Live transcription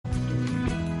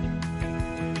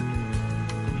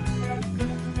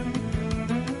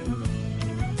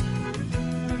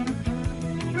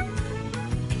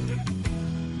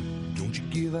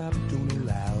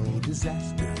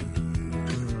disaster.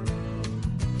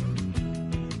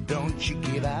 Don't you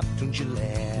give up, don't you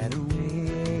let her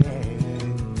win.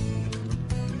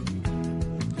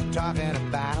 Talking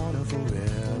about a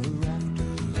forever after.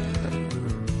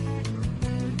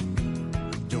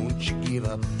 Don't you give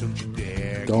up, don't you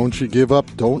dare. Don't you give up,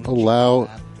 don't allow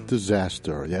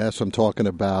disaster. Yes, I'm talking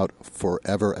about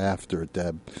forever after,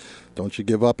 Deb. Don't you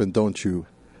give up and don't you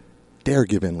dare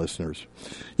give in, listeners.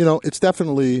 You know, it's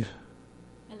definitely...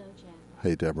 Hello, Jack.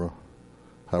 Hey, Deborah.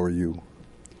 How are you?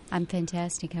 I'm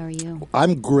fantastic. How are you?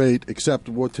 I'm great, except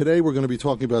today we're going to be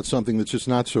talking about something that's just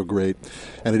not so great,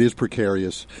 and it is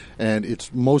precarious, and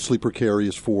it's mostly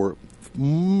precarious for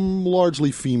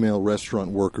largely female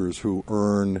restaurant workers who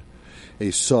earn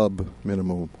a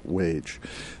sub-minimum wage.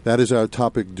 That is our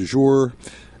topic du jour,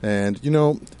 and you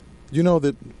know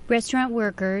that Restaurant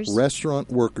workers,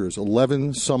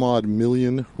 11 some odd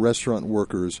million restaurant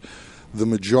workers, the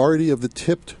majority of the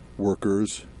tipped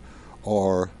workers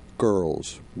are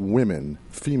girls, women,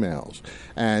 females,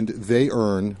 and they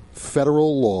earn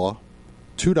federal law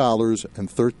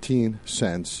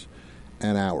 $2.13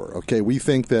 an hour. Okay, we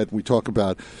think that we talk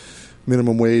about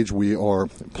minimum wage, we are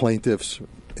plaintiffs,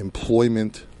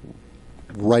 employment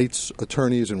rights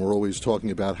attorneys, and we're always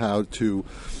talking about how to,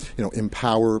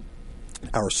 empower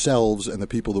ourselves and the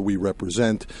people that we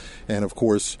represent, and of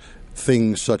course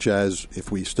things such as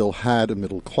if we still had a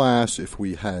middle class, if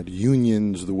we had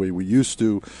unions the way we used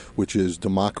to, which is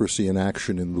democracy in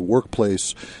action in the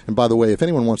workplace. And by the way, if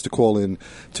anyone wants to call in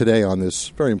today on this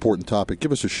very important topic,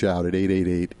 give us a shout at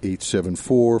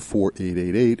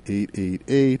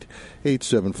 888-874-4888,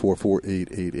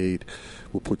 888-874-4888.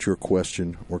 We'll put your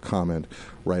question or comment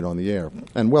right on the air.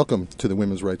 And welcome to the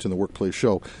Women's Rights in the Workplace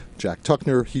show. Jack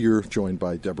Tuckner here, joined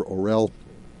by Deborah Orell,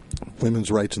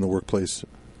 Women's Rights in the Workplace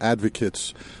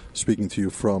advocates, speaking to you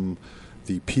from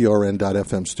the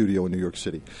PRN.FM studio in New York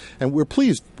City. And we're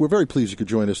very pleased you could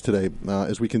join us today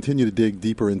as we continue to dig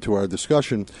deeper into our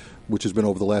discussion, which has been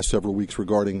over the last several weeks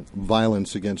regarding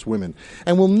violence against women.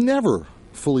 And we'll never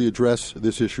fully address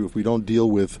this issue if we don't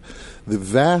deal with the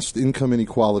vast income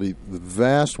inequality, the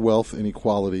vast wealth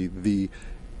inequality, the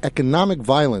economic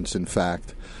violence, in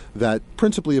fact, that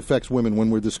principally affects women when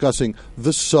we're discussing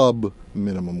the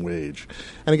sub-minimum wage.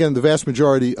 And again, the vast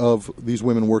majority of these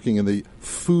women working in the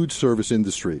food service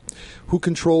industry. Who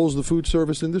controls the food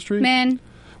service industry? Men.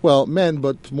 Well, men,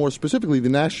 but more specifically, the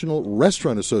National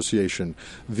Restaurant Association,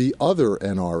 the other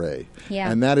NRA.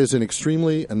 Yeah. And that is an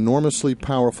enormously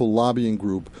powerful lobbying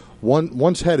group,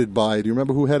 once headed by, do you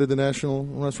remember who headed the National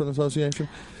Restaurant Association?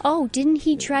 Oh, didn't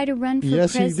he try to run for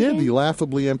president? Yes, he did. The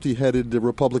laughably empty-headed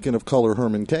Republican of color,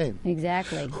 Herman Cain.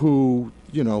 Exactly. Who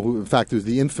in fact, is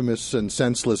the infamous and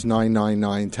senseless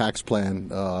 999 tax plan,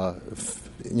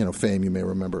 fame, you may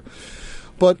remember.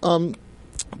 But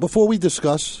before we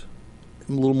discuss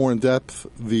a little more in depth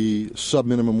the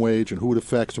sub-minimum wage and who it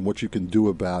affects and what you can do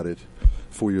about it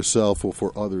for yourself or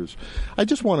for others, I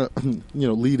just want to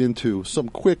lead into some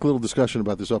quick little discussion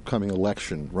about this upcoming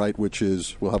election, right, which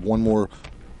is, we'll have one more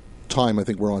time I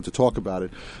think we're on to talk about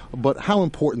it, but how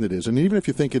important it is. And even if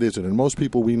you think it isn't, and most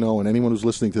people we know and anyone who's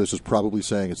listening to this is probably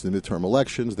saying it's the midterm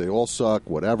elections, they all suck,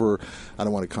 whatever, I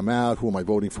don't want to come out, who am I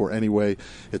voting for anyway,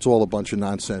 it's all a bunch of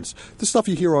nonsense. The stuff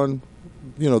you hear on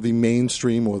the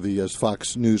mainstream, or as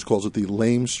Fox News calls it, the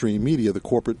lamestream media, the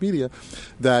corporate media,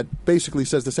 that basically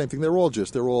says the same thing. They're all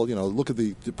look at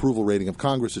the approval rating of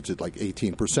Congress, it's at like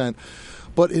 18%.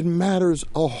 But it matters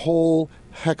a whole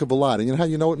heck of a lot. And you know how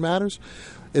you know it matters?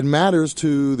 It matters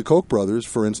to the Koch brothers,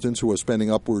 for instance, who are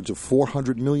spending upwards of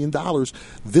 $400 million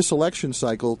this election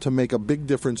cycle to make a big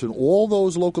difference in all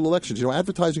those local elections.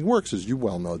 Advertising works, as you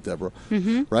well know, Deborah,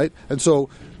 right? And so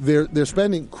they're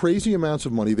spending crazy amounts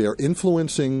of money. They're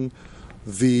influencing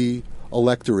the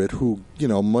electorate who,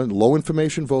 low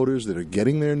information voters that are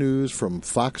getting their news from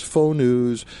Fox Faux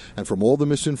News and from all the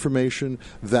misinformation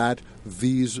that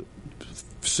these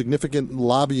significant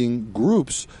lobbying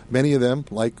groups, many of them,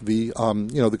 like the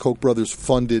Koch brothers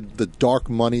funded the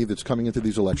dark money that's coming into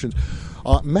these elections,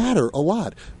 matter a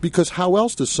lot. Because how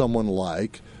else does someone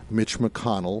like Mitch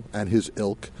McConnell and his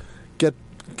ilk get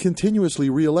continuously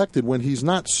reelected when he's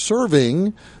not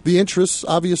serving the interests,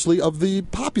 obviously, of the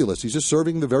populace? He's just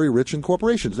serving the very rich and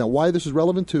corporations. Now, why this is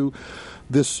relevant to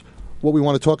this, what we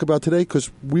want to talk about today, because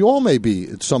we all may be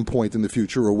at some point in the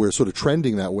future, or we're sort of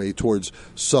trending that way towards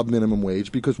sub-minimum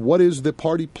wage, because what is the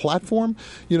party platform?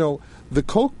 The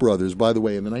Koch brothers, by the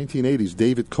way, in the 1980s,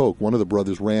 David Koch, one of the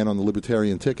brothers, ran on the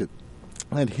Libertarian ticket.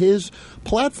 And his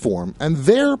platform, and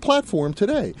their platform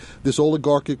today, this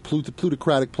oligarchic,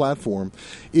 plutocratic platform,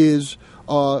 is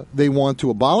they want to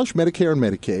abolish Medicare and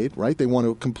Medicaid, right? They want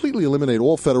to completely eliminate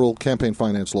all federal campaign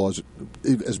finance laws,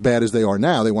 as bad as they are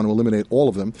now. They want to eliminate all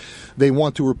of them. They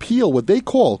want to repeal what they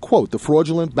call, quote, the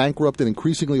fraudulent, bankrupt, and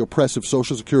increasingly oppressive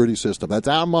Social Security system. That's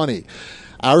our money.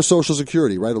 Our Social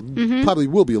Security, right, probably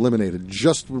will be eliminated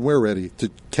just when we're ready to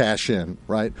cash in,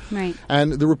 right? Right.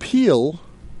 And the repeal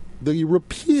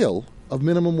of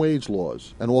minimum wage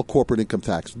laws and all corporate income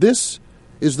tax. This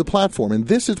is the platform, and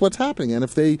this is what's happening. And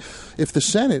if the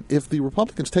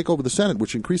Republicans take over the Senate,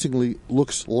 which increasingly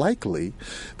looks likely,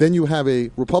 then you have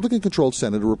a Republican-controlled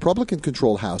Senate, a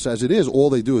Republican-controlled House. As it is, all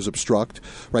they do is obstruct,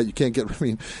 right? You can't get. I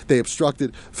mean, they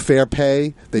obstructed fair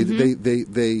pay.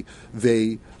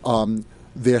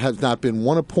 There has not been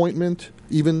one appointment,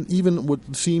 even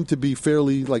what seemed to be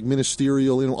fairly like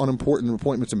ministerial, unimportant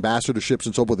appointments, ambassadorships,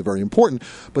 and so forth. They're very important,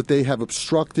 but they have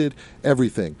obstructed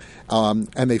everything,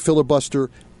 and they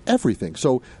filibuster everything.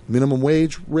 So minimum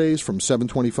wage raised from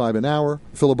 $7.25 an hour,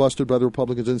 filibustered by the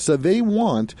Republicans, and so they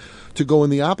want to go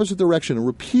in the opposite direction and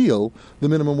repeal the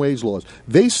minimum wage laws.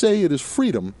 They say it is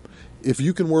freedom if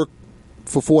you can work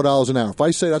for $4 an hour. If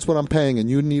I say that's what I'm paying and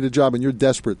you need a job and you're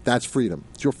desperate, that's freedom.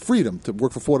 It's your freedom to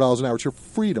work for $4 an hour. It's your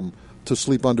freedom to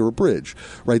sleep under a bridge,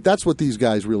 right? That's what these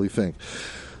guys really think.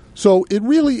 So it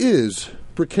really is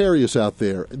precarious out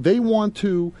there. They want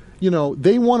to,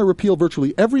 repeal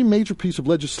virtually every major piece of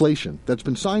legislation that's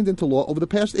been signed into law over the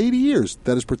past 80 years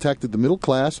that has protected the middle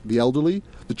class, the elderly,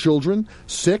 the children,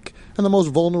 sick, and the most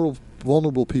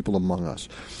vulnerable people among us.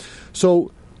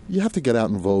 So you have to get out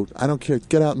and vote. I don't care.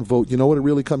 Get out and vote. You know what it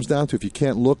really comes down to? If you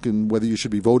can't look and whether you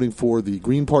should be voting for the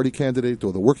Green Party candidate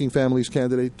or the Working Families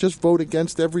candidate, just vote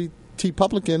against every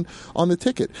Republican on the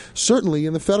ticket, certainly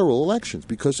in the federal elections,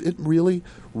 because it really,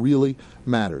 really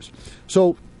matters.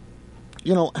 So,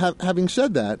 having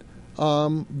said that,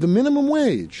 the minimum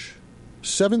wage,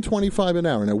 $7.25 an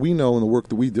hour. Now, we know in the work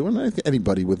that we do, and I think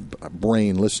anybody with a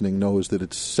brain listening knows that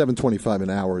it's $7.25 an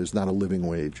hour is not a living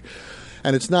wage.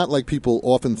 And it's not like people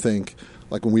often think,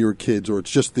 like when we were kids, or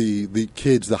it's just the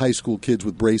kids, the high school kids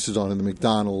with braces on in the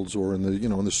McDonald's or in the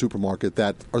in the supermarket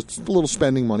that are a little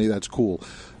spending money. That's cool.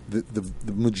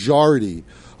 The majority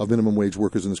of minimum wage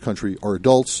workers in this country are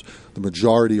adults. The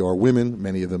majority are women,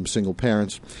 many of them single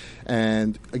parents.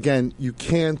 And again, you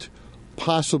can't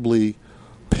possibly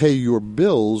pay your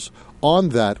bills on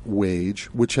that wage,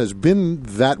 which has been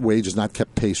that wage has not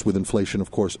kept pace with inflation,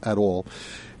 of course, at all.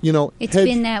 It's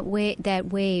been that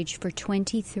wage for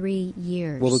 23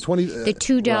 years. Well, the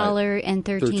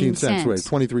 $2.13. Right,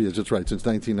 23 years. That's right, since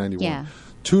 1991. Yeah.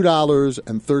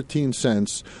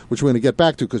 $2.13, which we're going to get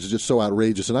back to because it's just so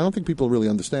outrageous, and I don't think people really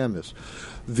understand this.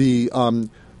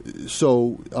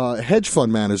 Hedge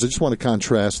fund managers. I just want to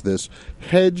contrast this.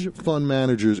 Hedge fund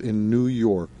managers in New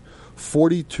York,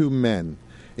 42 men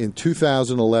in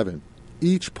 2011,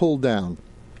 each pulled down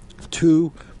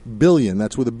 $2 billion.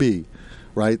 That's with a B.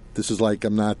 Right? This is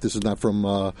not from,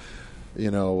 Austin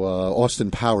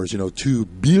Powers, $2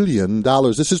 billion.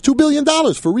 This is $2 billion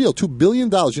for real, $2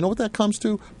 billion. You know what that comes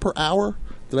to per hour?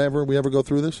 Did we ever go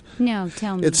through this? No,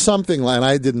 tell me. It's something like, and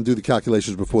I didn't do the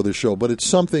calculations before this show, but it's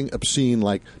something obscene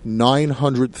like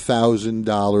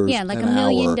 $900,000 yeah, like an $1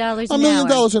 million hour. $1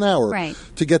 million an hour. Right.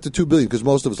 To get to $2 billion, because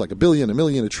most of it's like a billion, a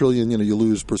million, a trillion, you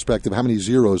lose perspective, how many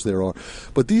zeros there are.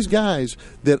 But these guys,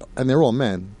 and they're all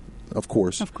men, of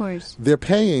course. Of course. They're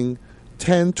paying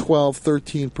 10, 12,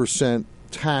 13%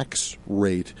 tax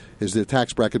rate is their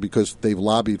tax bracket because they've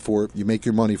lobbied for it. You make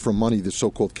your money from money, the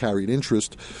so-called carried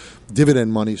interest,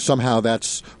 dividend money. Somehow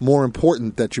that's more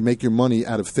important that you make your money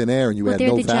out of thin air and you add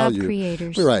no value. They're the job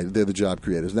creators. Right, they're the job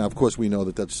creators. Now, of course, we know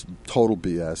that that's total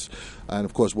BS. And,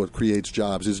 of course, what creates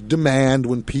jobs is demand.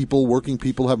 When working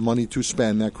people have money to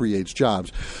spend, that creates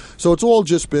jobs. So it's all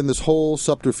just been this whole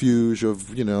subterfuge of,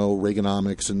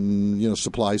 Reaganomics and,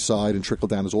 supply side and trickle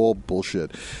down is all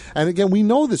bullshit. And, again, we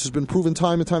know this has been proven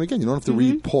time and time again. You don't have to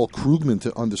read Paul Krugman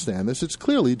to understand this. It's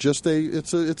clearly just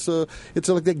it's like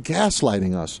they're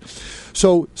gaslighting us.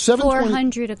 So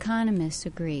 400 economists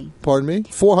agree. Pardon me?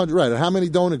 400, right. How many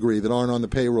don't agree that aren't on the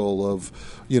payroll of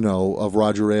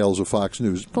Roger Ailes or Fox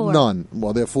News? 4. None.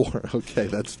 Well, they're 4. Okay,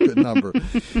 that's a good number.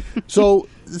 So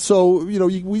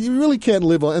you really can't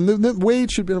live on, and the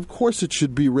wage should be, of course, it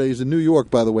should be raised in New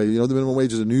York. By the way, the minimum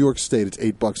wage is in New York State. It's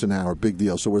 $8 an hour, big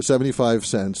deal. So we're 75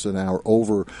 cents an hour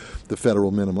over the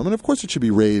federal minimum, and of course, it should be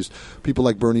raised. People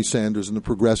like Bernie Sanders and the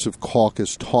Progressive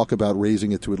Caucus talk about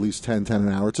raising it to at least $10 an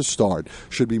hour. It's a start.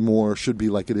 Should be more. Should be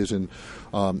like it is in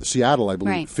Seattle, I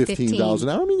believe, right, $15 an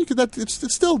hour. I mean,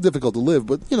 it's still difficult to live,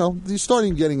 but you're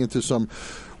starting getting into some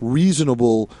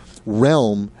reasonable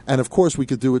realm. And of course, we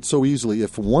could do it so easily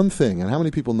if one thing, and how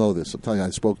many people know this? I'm telling you, I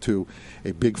spoke to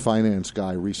a big finance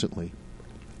guy recently.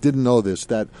 Didn't know this,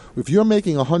 that if you're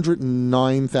making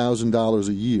 $109,000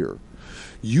 a year,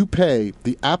 you pay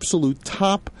the absolute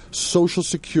top Social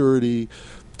Security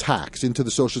tax into the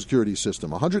Social Security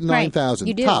system. $109,000,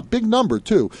 right. top, big number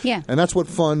too. Yeah. And that's what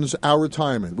funds our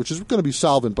retirement, which is going to be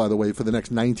solvent, by the way, for the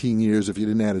next 19 years if you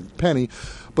didn't add a penny.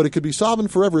 But it could be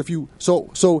solvent forever if you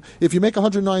so if you make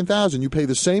 $109,000, you pay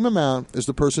the same amount as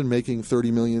the person making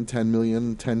 $30 million, $10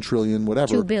 million, $10 trillion,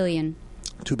 whatever. $2 billion.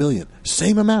 $2 billion.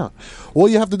 Same amount. All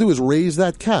you have to do is raise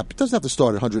that cap. It doesn't have to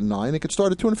start at $109. It could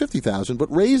start at $250,000,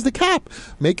 but raise the cap.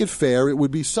 Make it fair. It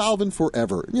would be solvent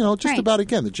forever. Just right. about,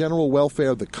 again, the general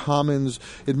welfare, the commons.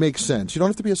 It makes sense. You don't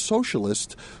have to be a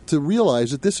socialist to realize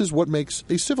that this is what makes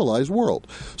a civilized world.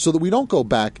 So that we don't go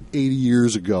back 80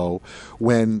 years ago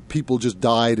when people just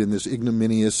died in this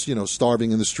ignominious,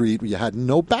 starving in the street, where you had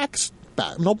no backstop,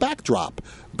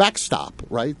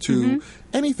 right, to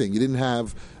anything. You didn't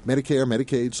have Medicare,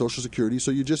 Medicaid, Social Security, so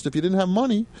if you didn't have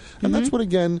money, and that's what,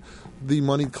 again, the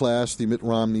moneyed class, the Mitt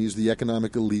Romneys, the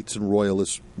economic elites and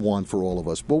royalists want for all of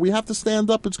us. But we have to stand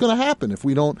up. It's going to happen if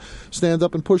we don't stand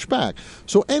up and push back.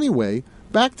 So anyway,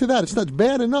 back to that. It's not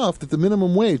bad enough that the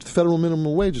minimum wage, the federal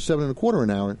minimum wage is $7.25 an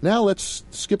hour. Now let's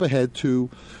skip ahead to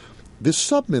this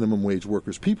sub-minimum wage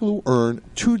workers, people who earn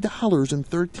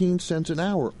 $2.13 an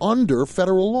hour under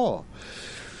federal law.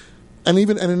 And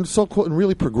in so-called in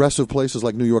really progressive places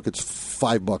like New York, it's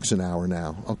 $5 an hour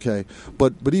now. Okay,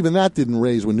 but even that didn't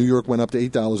raise when New York went up to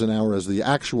 $8 an hour as the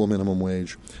actual minimum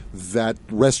wage. That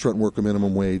restaurant worker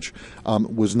minimum wage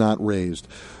was not raised.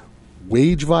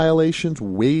 Wage violations,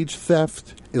 wage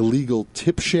theft, illegal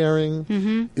tip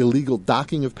sharing, illegal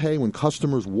docking of pay when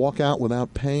customers walk out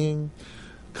without paying,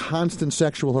 constant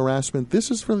sexual harassment.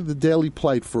 This is really the daily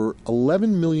plight for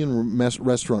 11 million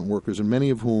restaurant workers, and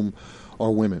many of whom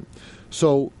are women.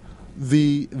 So so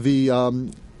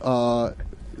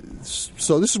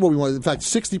this is what we want. In fact,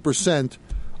 60%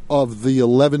 of the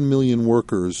 11 million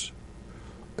workers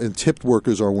and tipped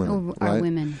workers are women. Are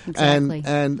women, exactly.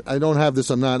 And I don't have this.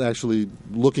 I'm not actually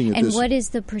looking at this. And what is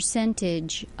the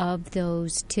percentage of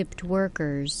those tipped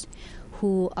workers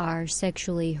who are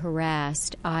sexually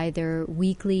harassed either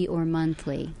weekly or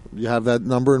monthly? You have that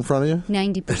number in front of you?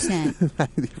 90%.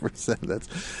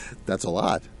 90%. That's a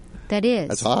lot. That is.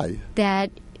 That's high.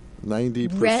 That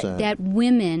 90%. That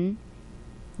women,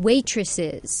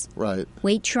 waitresses, right,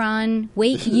 wait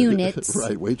units,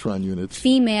 right, waitron units,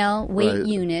 female wait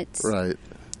units, right.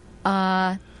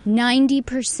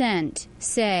 90%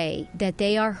 say that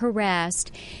they are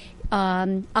harassed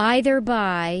either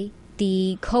by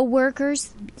the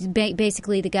co-workers,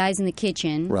 basically the guys in the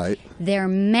kitchen, right, their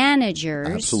managers,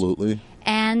 absolutely,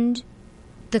 and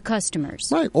the customers.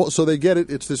 Right. So they get it.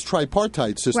 It's this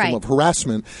tripartite system right. of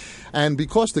harassment. And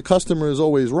because the customer is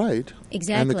always right.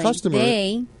 Exactly. And the customer,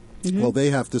 well, they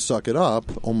have to suck it up,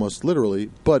 almost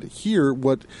literally. But here,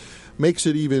 what makes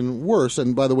it even worse,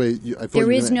 and by the way, I thought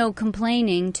there is no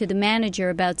complaining to the manager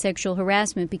about sexual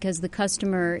harassment because the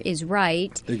customer is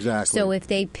right. Exactly. So if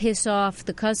they piss off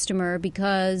the customer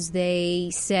because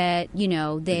they said,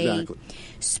 they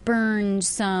spurned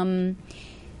some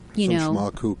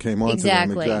schmuck who came on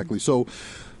exactly. to them. Exactly.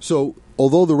 So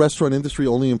although the restaurant industry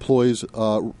only employs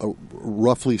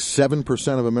roughly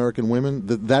 7% of American women,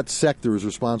 that sector is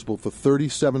responsible for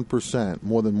 37%,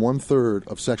 more than one-third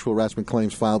of sexual harassment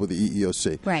claims filed with the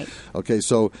EEOC. Right. Okay,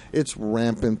 so it's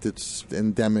rampant, it's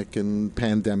endemic and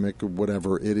pandemic or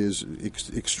whatever. It is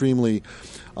extremely...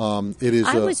 I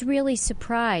was really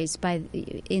surprised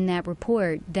in that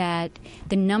report that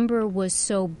the number was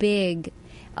so big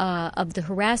of the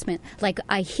harassment. Like,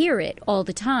 I hear it all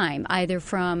the time, either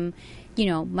from,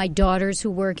 my daughters who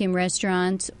work in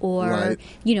restaurants or, right.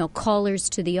 Callers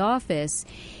to the office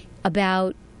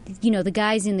about, the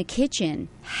guys in the kitchen,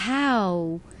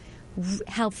 how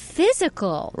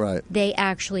physical right. they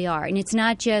actually are. And it's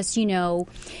not just, the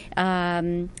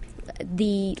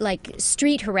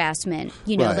street harassment,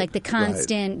 right. like the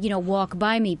constant, right. Walk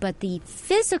by me, but the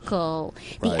physical,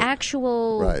 right. the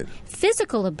actual right.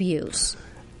 physical abuse.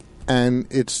 And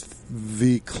it's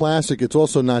the classic. It's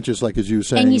also not just like, as you were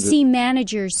saying. And you see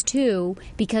managers, too,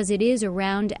 because it is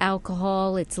around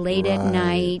alcohol. It's late right, at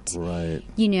night. Right.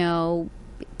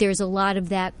 There's a lot of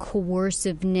that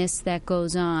coerciveness that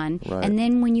goes on. Right. And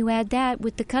then when you add that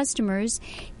with the customers,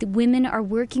 the women are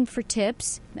working for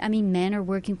tips. I mean, men are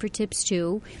working for tips,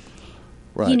 too.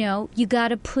 Right. You know, you got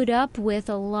to put up with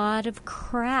a lot of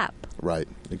crap Right,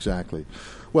 exactly.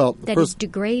 Well, that is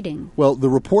degrading. Well, the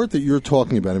report that you're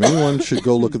talking about, and anyone should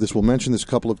go look at this. We'll mention this a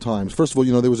couple of times. First of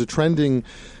all, there was a trending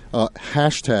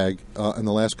hashtag in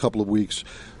the last couple of weeks,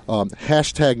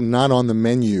 hashtag not on the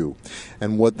menu.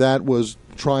 And what that was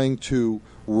trying to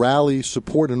rally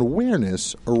support and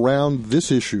awareness around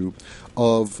this issue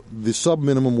of the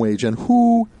sub-minimum wage and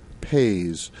who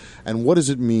pays and what does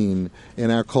it mean in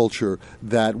our culture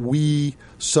that we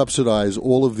subsidize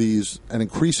all of these and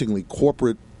increasingly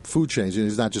corporate food chains.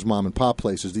 It's not just mom and pop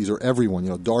places. These are everyone.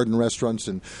 Darden restaurants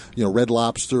and Red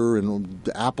Lobster and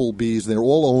Applebee's. They're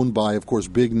all owned by, of course,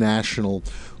 big national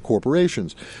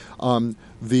corporations.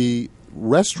 The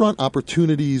Restaurant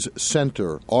Opportunities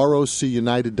Center,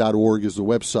 rocunited.org is the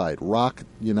website.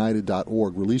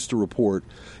 rockunited.org released a report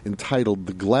entitled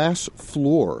 "The Glass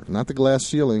Floor," not the glass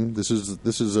ceiling. This is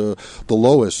the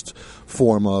lowest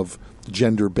form of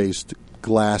gender-based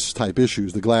glass type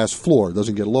issues. The glass floor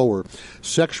doesn't get lower.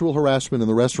 Sexual harassment in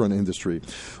the restaurant industry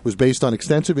was based on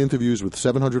extensive interviews with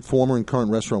 700 former and current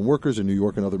restaurant workers in New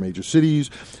York and other major cities,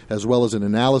 as well as an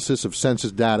analysis of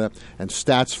census data and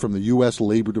stats from the U.S.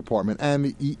 Labor Department and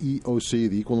the EEOC,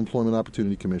 the Equal Employment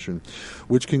Opportunity Commission,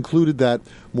 which concluded that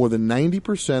more than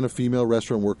 90% of female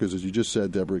restaurant workers, as you just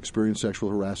said, Deborah, experience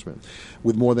sexual harassment,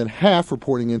 with more than half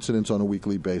reporting incidents on a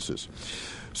weekly basis.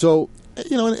 So,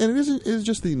 and it is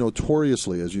just the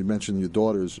notoriously, as you mentioned, your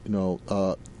daughters,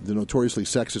 the notoriously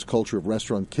sexist culture of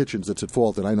restaurant kitchens that's at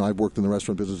fault. And I know I've worked in the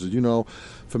restaurant business, as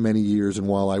for many years. And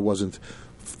while I wasn't,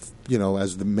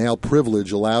 as the male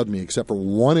privilege allowed me, except for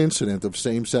one incident of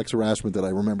same-sex harassment that I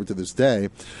remember to this day,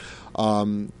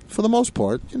 for the most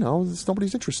part,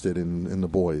 nobody's interested in the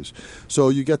boys. So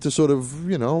you get to sort of,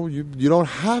 you don't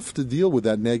have to deal with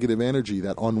that negative energy,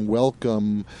 that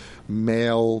unwelcome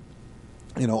male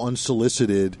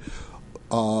unsolicited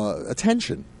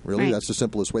attention. Really, right. That's the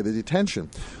simplest way. The attention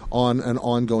on an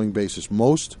ongoing basis.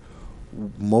 Most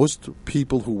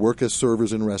people who work as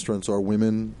servers in restaurants are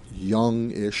women,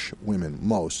 young-ish women.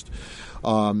 Most,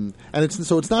 and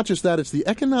it's not just that. It's the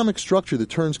economic structure that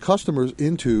turns customers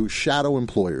into shadow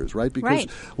employers, right? Because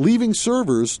right. leaving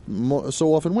servers,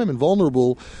 so often women,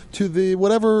 vulnerable to the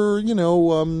whatever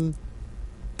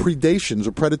predations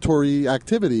or predatory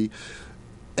activity.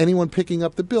 Anyone picking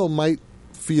up the bill might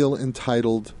feel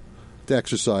entitled to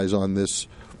exercise on this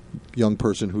young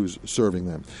person who's serving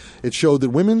them. It showed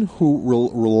that women who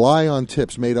rely on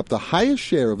tips made up the highest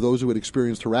share of those who had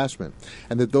experienced harassment,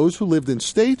 and that those who lived in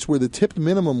states where the tipped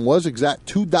minimum was exact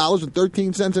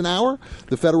 $2.13 an hour,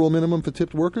 the federal minimum for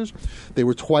tipped workers, they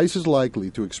were twice as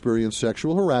likely to experience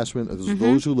sexual harassment as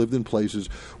those who lived in places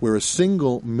where a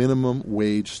single minimum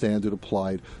wage standard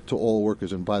applied to all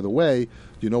workers. And by the way,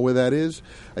 do you know where that is?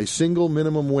 A single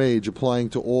minimum wage applying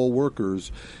to all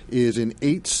workers is in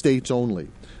 8 states only.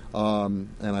 And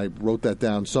I wrote that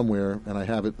down somewhere, and I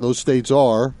have it. Those states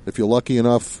are, if you're lucky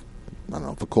enough, I don't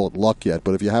know if I call it luck yet,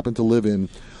 but if you happen to live in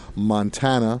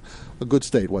Montana, a good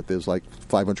state, there's like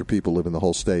 500 people live in the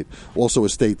whole state. Also a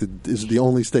state that is the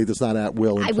only state that's not at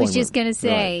will employment. I was just going to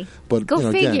say, right. But,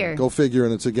 go figure. Again, go figure,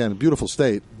 and it's, again, a beautiful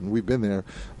state. We've been there,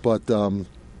 but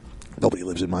nobody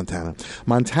lives in Montana.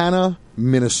 Montana,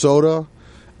 Minnesota,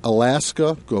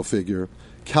 Alaska, go figure,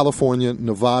 California,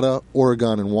 Nevada,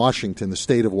 Oregon, and Washington, the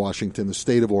state of Washington, the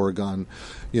state of Oregon,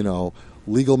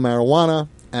 legal marijuana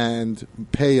and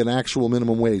pay an actual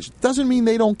minimum wage. Doesn't mean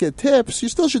they don't get tips. You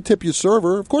still should tip your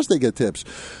server. Of course they get tips.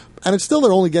 And it's still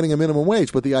they're only getting a minimum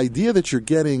wage. But the idea that you're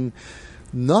getting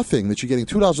nothing, that you're getting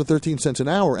 $2.13 an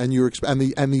hour, and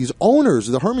these owners,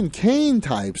 the Herman Cain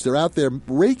types, they're out there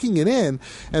raking it in,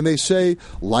 and they say,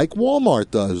 like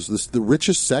Walmart does,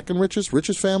 the second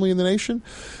richest family in the nation,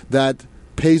 that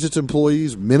pays its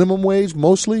employees minimum wage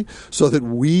mostly, so that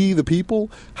we, the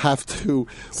people, have to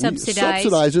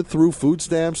subsidize it through food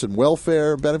stamps and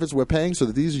welfare benefits we're paying, so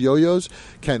that these yo-yos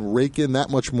can rake in that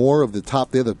much more of the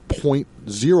top. They're the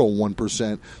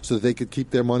 0.01%, so that they could keep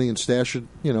their money and stash it,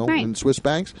 right. in Swiss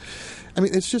banks. I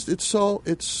mean, it's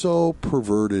so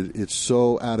perverted. It's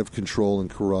so out of control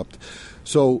and corrupt.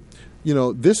 So,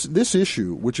 this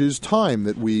issue, which is time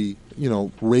that we,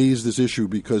 raise this issue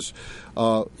because,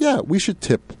 we should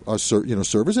tip our,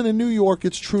 servers. And in New York,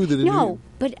 it's true that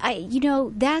but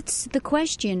that's the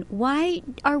question. Why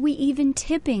are we even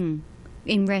tipping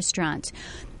in restaurants?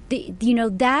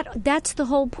 That's the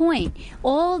whole point.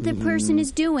 All the person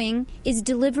is doing is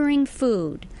delivering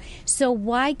food. So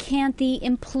why can't the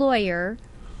employer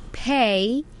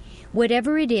pay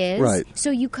whatever it is. Right.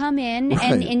 So you come in,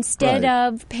 Right, and instead right.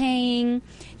 of paying,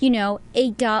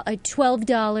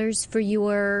 $12 for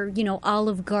your,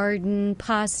 Olive Garden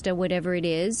pasta, whatever it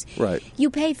is, Right. you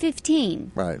pay $15.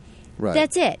 Right. Right.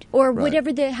 That's it, or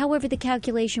Right. however the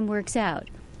calculation works out.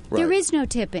 Right. There is no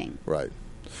tipping. Right.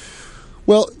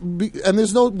 Well, and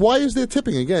there's no. Why is there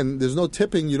tipping? Again, there's no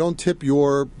tipping. You don't tip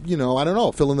your, I don't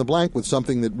know, fill in the blank with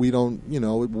something that we don't,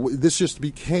 this just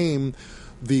became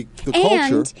the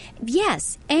culture. And,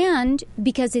 yes, and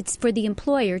because it's for the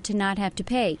employer to not have to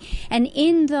pay. And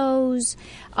in those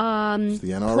the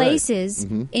NRA. places,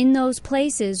 in those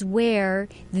places where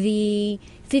the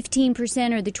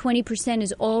 15% or the 20%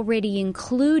 is already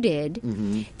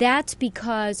included, that's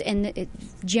because, and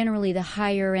generally the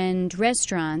higher end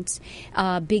restaurants,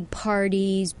 big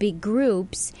parties, big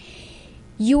groups,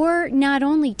 you're not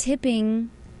only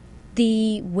tipping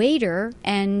the waiter,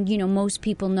 and most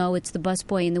people know it's the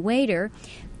busboy and the waiter,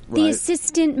 the Right.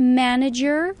 assistant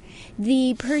manager,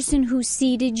 the person who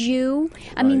seated you.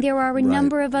 I mean, Right, there are a right,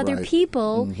 number of other right.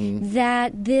 people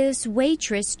that this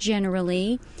waitress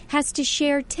generally has to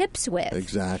share tips with.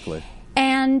 Exactly.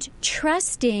 And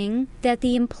trusting that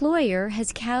the employer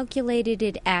has calculated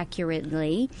it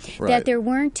accurately, Right. that there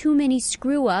weren't too many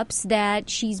screw-ups, that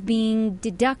she's being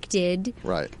deducted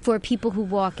Right. for people who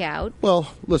walk out. Well,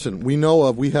 listen, we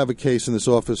have a case in this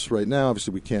office right now.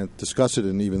 Obviously, we can't discuss it,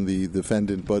 and even the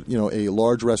defendant, but, a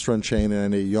large restaurant chain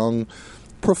and a young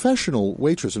professional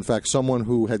waitress. In fact, someone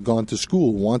who had gone to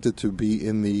school, wanted to be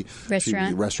in the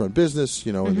restaurant business,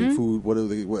 in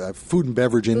the food and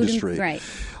beverage industry. Right.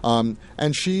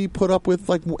 And she put up with,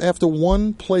 after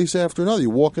one place after another. You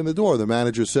walk in the door, the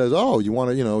manager says, "Oh, you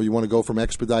want to go from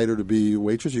expediter to be a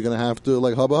waitress? You're going to have to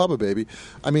hubba hubba, baby."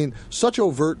 I mean, such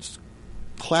overt,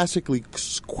 classically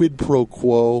quid pro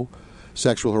quo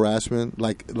sexual harassment,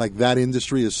 like that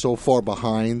industry is so far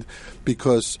behind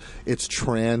because it's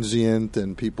transient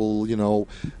and people,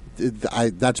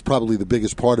 that's probably the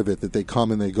biggest part of it, that they come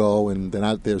and they go and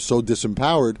they're so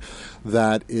disempowered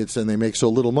that and they make so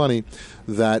little money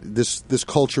that this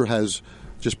culture has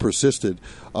just persisted.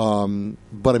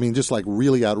 But I mean, just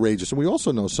really outrageous. And we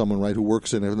also know someone, right, who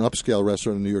works in an upscale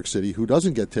restaurant in New York City who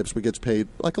doesn't get tips but gets paid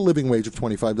like a living wage of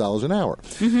 $25 an hour,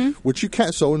 which you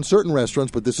can't. So in certain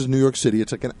restaurants, but this is New York City,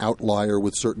 it's like an outlier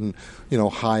with certain,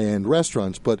 high end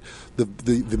restaurants. But the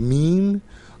mean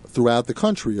throughout the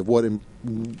country of what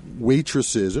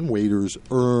waitresses and waiters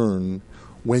earn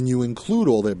when you include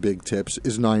all their big tips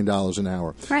is $9 an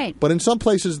hour. Right. But in some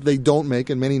places they don't make,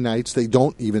 and many nights they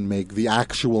don't even make the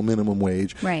actual minimum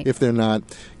wage if they're not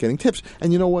getting tips.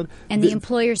 And you know what? And the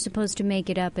employer's supposed to make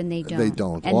it up, and they don't. They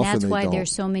don't. And Often that's they why don't.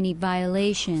 there's so many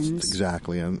violations.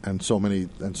 Exactly, and so many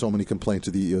complaints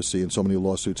to the EEOC and so many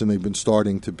lawsuits, and they've been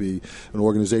starting to be, and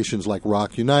organizations like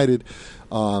Rock United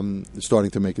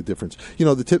starting to make a difference.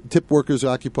 The tip workers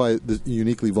occupy the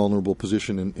uniquely vulnerable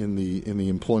position in the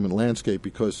employment landscape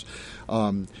because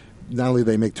not only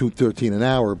they make $2.13 an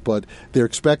hour, but they're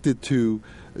expected to.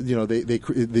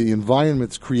 The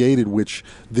environment's created which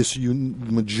this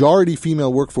majority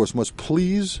female workforce must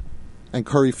please and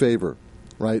curry favor,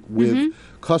 right, with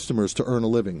customers to earn a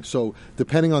living. So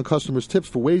depending on customers' tips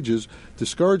for wages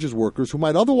discourages workers who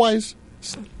might otherwise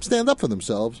stand up for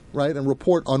themselves, right, and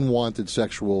report unwanted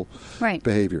sexual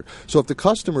behavior. So if the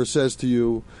customer says to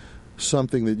you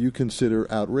something that you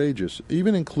consider outrageous,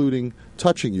 even including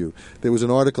touching you. There was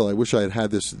an article, I wish I had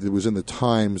this, it was in the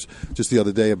Times just the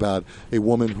other day, about a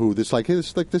woman who, this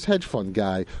hedge fund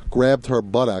guy grabbed her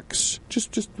buttocks,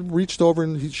 just reached over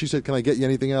and she said, "Can I get you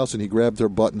anything else?" And he grabbed her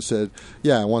butt and said,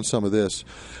 "Yeah, I want some of this."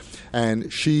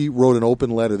 And she wrote an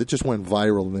open letter that just went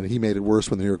viral, and then he made it worse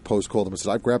when the New York Post called him and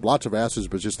said, "I've grabbed lots of asses,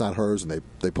 but just not hers," and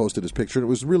they posted his picture. And it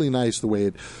was really nice the way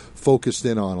it focused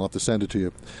in on, I'll have to send it to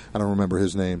you, I don't remember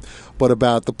his name, but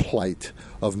about the plight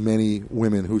of many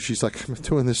women who she's like, "I've been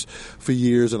doing this for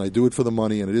years, and I do it for the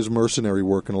money, and it is mercenary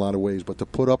work in a lot of ways, but to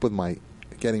put up with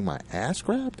getting my ass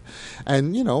grabbed."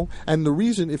 And and the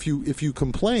reason, if you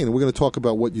complain, and we're going to talk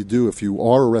about what you do if you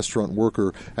are a restaurant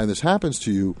worker and this happens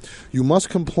to you, you must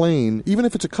complain, even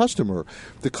if it's a customer.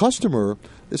 The customer,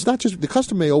 it's not just, the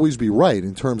customer may always be right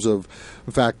in terms of,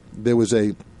 in fact, there was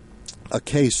a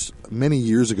case many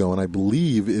years ago, and I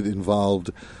believe it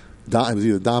involved, it was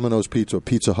either Domino's Pizza or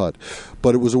Pizza Hut,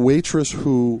 but it was a waitress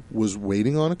who was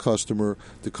waiting on a customer.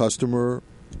 The customer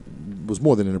was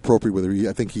more than inappropriate with her.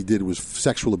 I think he did was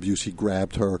sexual abuse. He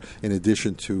grabbed her in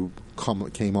addition to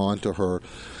came on to her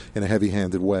in a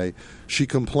heavy-handed way. She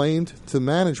complained to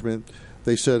management.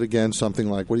 They said, again, something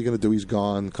like, "What are you going to do? He's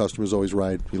gone. Customer's always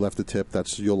right. He left a tip.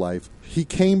 That's your life." He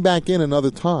came back in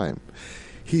another time.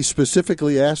 He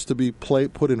specifically asked to be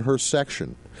put in her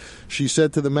section. she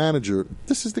said to the manager,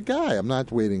 "This is the guy. I'm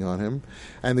not waiting on him."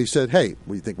 And they said, "Hey,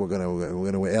 we think we're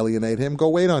going to alienate him. Go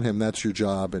wait on him. That's your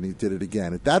job." And he did it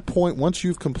again. At that point, once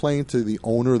you've complained to the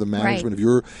owner, the management of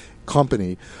your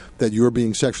company, that you're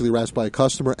being sexually harassed by a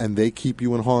customer, and they keep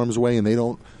you in harm's way, and they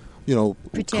don't,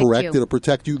 correct it or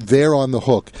protect you, they're on the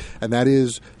hook. And that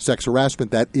is sex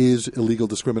harassment. That is illegal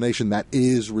discrimination. That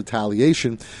is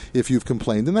retaliation if you've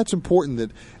complained. And that's important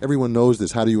that everyone knows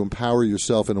this. How do you empower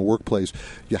yourself in a workplace?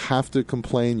 You have to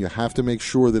complain. You have to make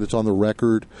sure that it's on the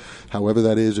record, however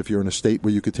that is. If you're in a state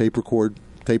where you could tape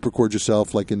record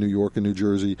yourself, like in New York and New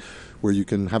Jersey, where you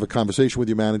can have a conversation with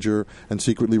your manager and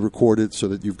secretly record it so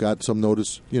that you've got some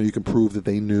notice, you can prove that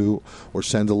they knew, or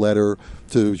send a letter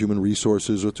to Human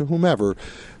Resources or to whomever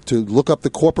to look up the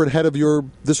corporate head of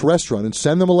this restaurant and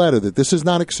send them a letter that this is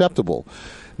not acceptable.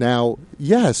 Now,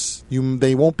 yes,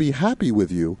 they won't be happy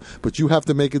with you, but you have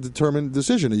to make a determined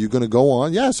decision. Are you going to go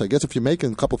on? Yes, I guess if you're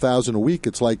making a couple thousand a week,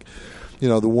 it's like,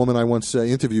 the woman I once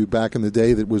interviewed back in the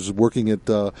day that was working at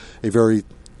a very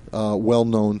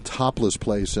well-known topless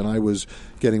place, and I was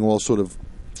getting all sort of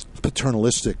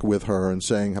paternalistic with her and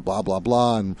saying blah, blah,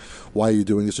 blah, and why are you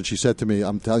doing this? And she said to me,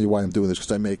 I'm telling you why I'm doing this,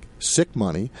 because I make sick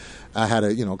money. I had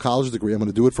a college degree. I'm going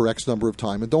to do it for X number of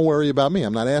time, and don't worry about me.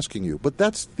 I'm not asking you. But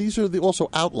these are also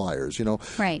outliers.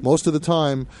 Right. Most of the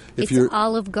time, if you're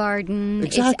Olive Garden,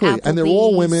 exactly, it's and they're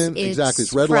all women. It's exactly,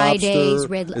 it's Red Fridays,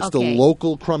 Lobster. It's the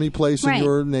local crummy place in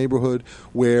your neighborhood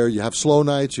where you have slow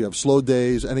nights, you have slow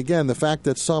days, and again, the fact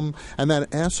that that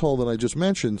asshole that I just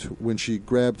mentioned, when she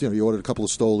grabbed, he ordered a couple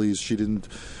of Stolies, she didn't,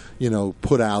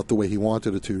 put out the way he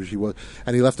wanted it to.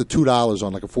 And he left the $2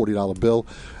 on like a $40 bill.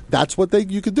 That's what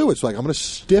you could do. It's like, I'm going to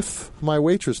stiff my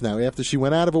waitress now after she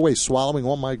went out of her way, swallowing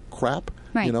all my crap,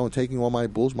 and taking all my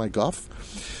my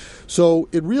guff. So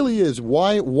it really is,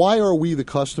 why are we, the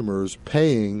customers,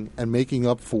 paying and making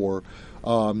up for,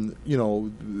 the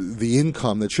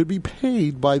income that should be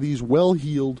paid by these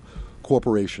well-heeled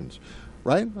corporations,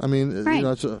 right? I mean,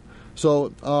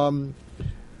 So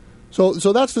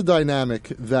that's the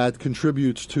dynamic that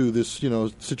contributes to this,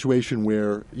 situation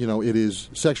where, it is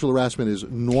sexual harassment is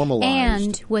normalized.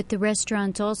 And what the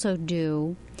restaurants also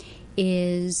do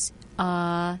is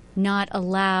not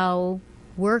allow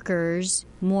workers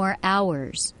more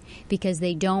hours because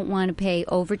they don't want to pay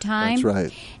overtime. That's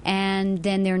right. And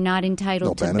then they're not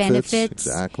entitled to benefits.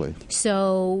 Exactly.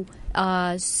 So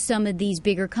some of these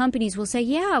bigger companies will say,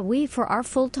 for our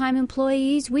full-time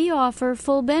employees, we offer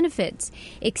full benefits,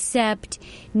 except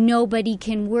nobody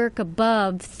can work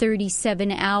above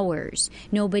 37 hours.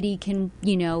 Nobody can,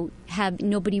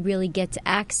 nobody really gets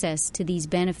access to these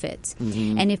benefits.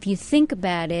 Mm-hmm. And if you think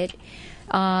about it,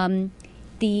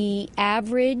 the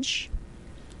average,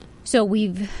 so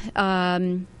we've,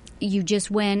 you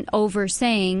just went over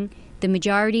saying the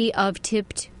majority of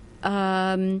tipped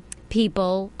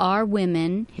people are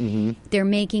women. Mm-hmm. They're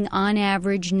making on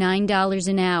average $9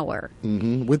 an hour.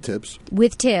 Mm-hmm. With tips.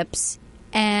 With tips.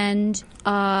 And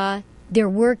they're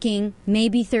working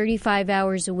maybe 35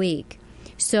 hours a week.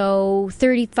 So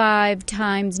 35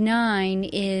 times 9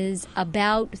 is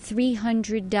about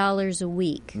 $300 a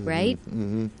week, mm-hmm. right?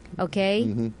 Mm-hmm. Okay?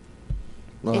 Mm-hmm.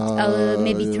 It's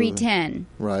maybe $310.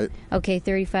 Right. Okay,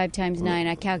 35 times 9.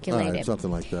 I calculated.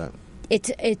 Something like that.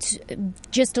 It's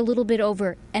just a little bit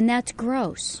over, and that's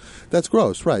gross. That's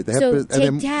gross, right. They have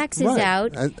take taxes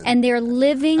out, and they're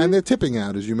living... And they're tipping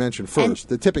out, as you mentioned first.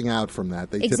 They're tipping out from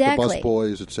that. They tip the bus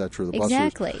boys, et cetera, the buses.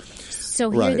 Exactly. So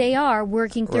here they are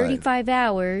working 35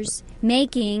 hours,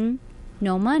 making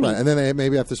no money. Right, and then they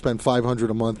maybe have to spend $500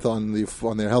 a month on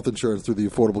their health insurance through the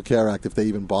Affordable Care Act if they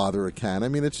even bother or can. I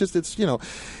mean, it's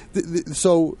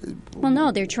so. Well,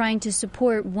 no, they're trying to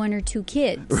support 1 or 2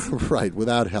 kids. Right,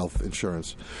 without health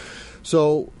insurance.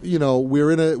 So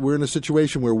we're in a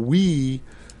situation where we,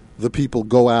 the people,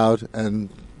 go out and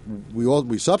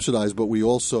we subsidize, but we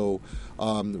also.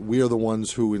 We are the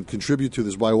ones who contribute to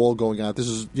this by all going out. This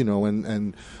is,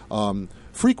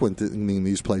 frequenting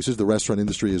these places. The restaurant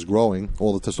industry is growing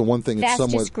all the time. So one thing, it's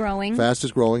fastest growing.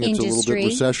 It's a little bit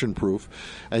recession-proof.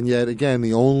 And yet, again,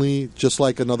 just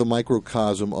like another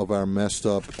microcosm of our messed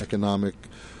up economic,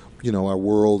 our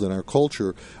world and our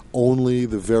culture, only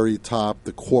the very top,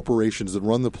 the corporations that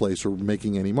run the place are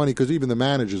making any money, because even the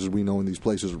managers, as we know in these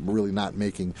places, are really not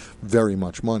making very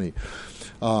much money.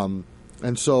 And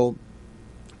so...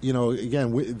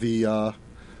 again,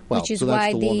 which is so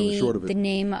why the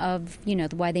name of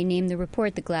why they named the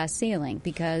report the glass ceiling,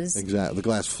 because exactly the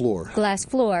glass floor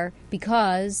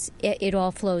because it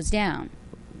all flows down.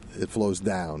 It flows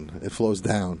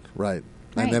down, right?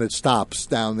 Right. And then it stops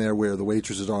down there where the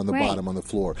waitresses are on the Right. bottom on the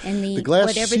floor. And the glass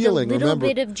whatever ceiling, the little remember,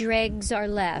 bit of dregs are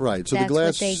left. right. So that's the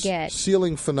glass what they get.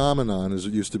 ceiling phenomenon, as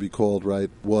it used to be called, right,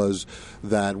 was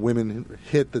that women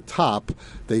hit the top.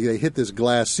 They hit this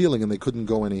glass ceiling and they couldn't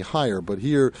go any higher. But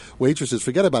here, waitresses,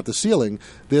 forget about the ceiling.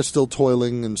 They're still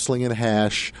toiling and slinging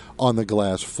hash on the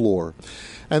glass floor.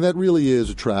 And that really is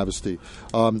a travesty.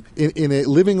 In a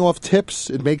living off tips,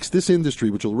 it makes this industry,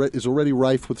 which is already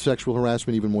rife with sexual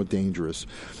harassment, even more dangerous.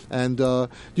 And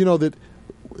you know that,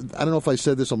 I don't know if I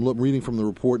said this, I'm reading from the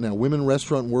report now. Women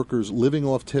restaurant workers living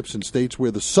off tips in states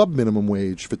where the sub-minimum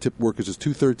wage for tip workers is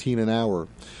 $2.13 an hour,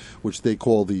 which they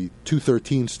call the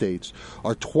 213 states,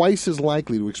 are twice as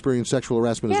likely to experience sexual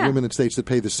harassment as women in states that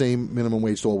pay the same minimum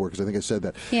wage to all workers. I think I said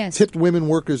that. Yes. Tipped women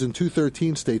workers in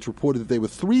 213 states reported that they were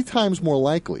 3 times more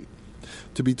likely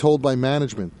to be told by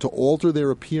management to alter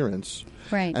their appearance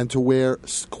Right. and to wear,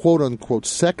 quote-unquote,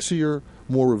 sexier,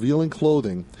 more revealing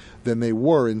clothing than they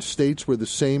were in states where the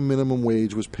same minimum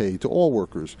wage was paid to all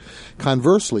workers.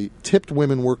 Conversely, tipped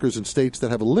women workers in states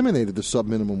that have eliminated the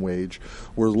sub-minimum wage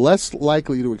were less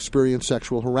likely to experience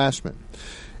sexual harassment.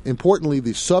 Importantly,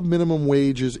 the sub-minimum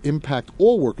wages impact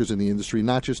all workers in the industry,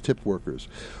 not just tipped workers.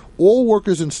 All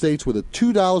workers in states with a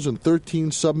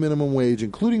 $2.13 sub-minimum wage,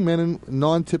 including men and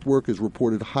non-tipped workers,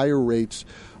 reported higher rates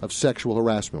of sexual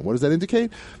harassment. What does that indicate?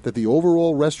 That the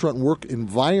overall restaurant work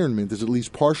environment is at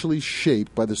least partially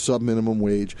shaped by the sub-minimum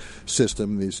wage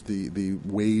system, the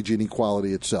wage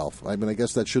inequality itself. I mean, I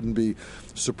guess that shouldn't be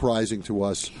surprising to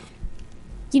us.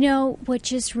 You know,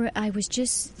 what I was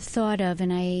just thought of,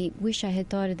 and I wish I had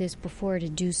thought of this before to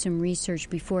do some research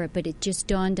before it, but it just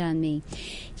dawned on me.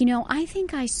 You know, I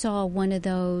think I saw one of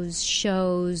those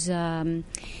shows, you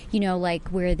know, like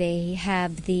where they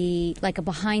have like a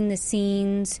behind the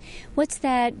scenes. What's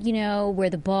that, you know, where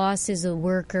the boss is a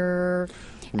worker?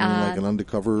 Like an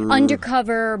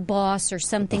undercover boss or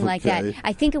something like that.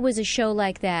 I think it was a show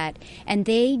like that. And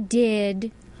they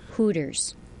did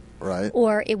Hooters. Right.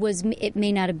 Or it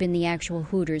may not have been the actual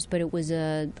Hooters, but it was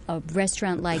a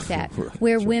restaurant like that,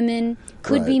 where women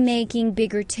could be making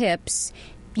bigger tips,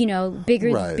 you know,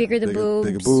 bigger the boobs,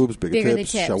 bigger boobs, bigger the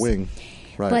tips. Showing.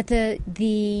 Right. But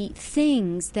the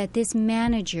things that this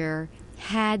manager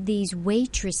had these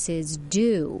waitresses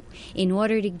do in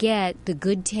order to get the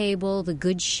good table, the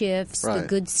good shifts, the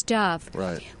good stuff,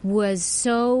 was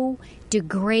so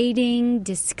degrading,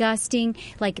 disgusting,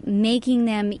 like making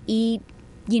them eat,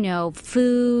 you know,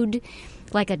 food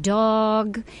like a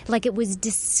dog. Like, it was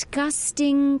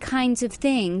disgusting kinds of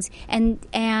things.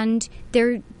 And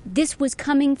this was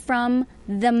coming from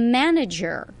the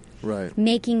manager. Right.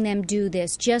 Making them do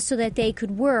this just so that they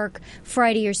could work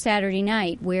Friday or Saturday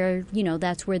night, where, you know,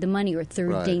 that's where the money, or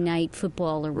Thursday night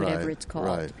football or whatever it's called.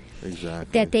 Right,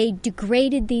 exactly. That they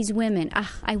degraded these women.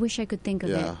 I wish I could think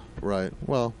of it. Yeah, right.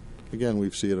 Well, again,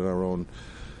 we see it in our own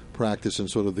practice, and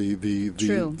sort of the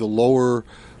lower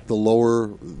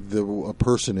a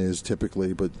person is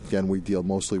typically, but again, we deal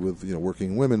mostly with, you know,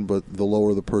 working women, but the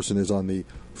lower the person is on the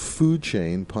food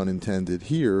chain, pun intended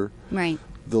here, right,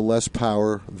 the less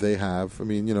power they have. I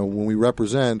mean, you know, when we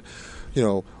represent, you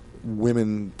know,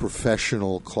 women,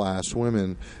 professional class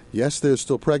women, yes, there's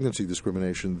still pregnancy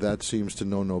discrimination. That seems to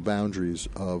know no boundaries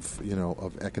of, you know,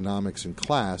 of economics and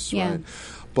class, right?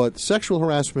 But sexual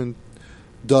harassment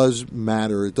does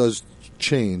matter. It does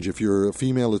change. If you're a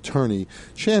female attorney,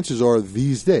 chances are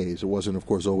these days, it wasn't, of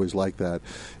course, always like that.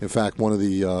 In fact, one of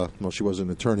the, well, she wasn't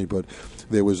an attorney, but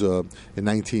there was in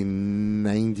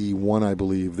 1991, I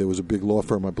believe, there was a big law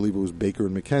firm, I believe it was Baker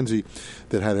and McKenzie,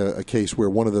 that had a case where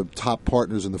one of the top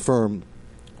partners in the firm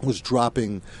was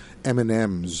dropping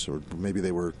M&Ms, or maybe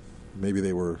they were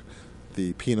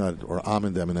the peanut or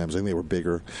almond M&Ms, I think they were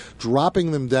bigger,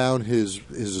 dropping them down his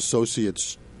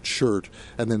associate's shirt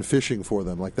and then fishing for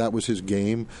them. Like, that was his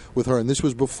game with her. And this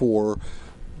was before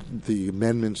the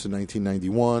amendments in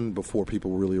 1991, before people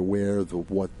were really aware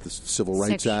of what the Civil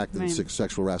Rights Act and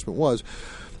sexual harassment was.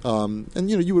 And,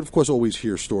 you know, you would, of course, always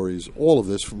hear stories, all of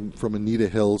this, from Anita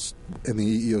Hills in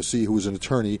the EEOC, who was an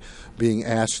attorney, being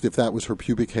asked if that was her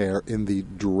pubic hair in the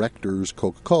director's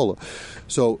Coca-Cola.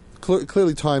 So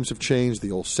clearly times have changed.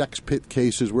 The old sex pit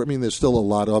cases, where, I mean, there's still a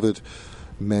lot of it,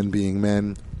 men being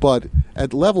men. But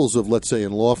at levels of, let's say,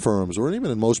 in law firms, or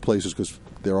even in most places, because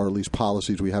there are at least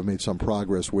policies, we have made some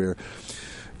progress where,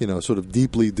 you know, sort of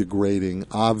deeply degrading,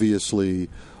 obviously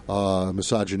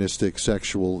misogynistic,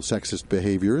 sexist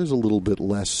behavior is a little bit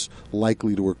less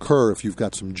likely to occur if you've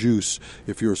got some juice.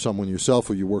 If you're someone yourself,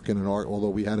 or you work in an art. Although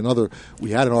we had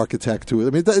an architect who.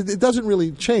 I mean, it doesn't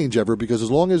really change ever, because as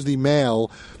long as the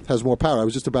male has more power. I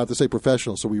was just about to say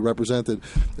professional, so we represented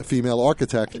a female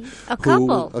architect, a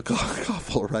couple,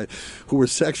 right, who were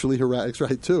sexually harassed,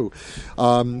 right, too,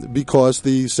 because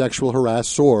the sexual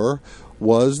harasser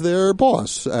was their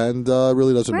boss, and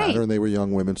really doesn't matter, and they were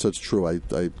young women, so it's true. I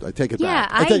take it back. Yeah,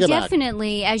 I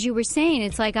definitely, as you were saying,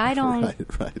 it's like I don't,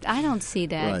 right. I don't see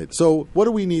that. Right. So what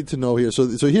do we need to know here? So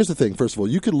here's the thing. First of all,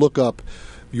 you can look up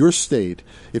your state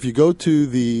if you go to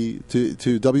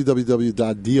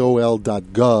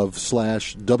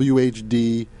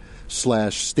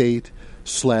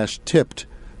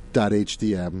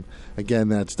www.dol.gov/WHD/state/tipped.hdm. Again,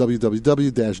 that's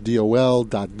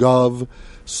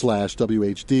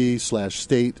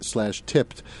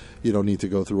www.dol.gov/WHD/state/tipped. You don't need to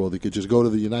go through all. You could just go to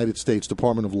the United States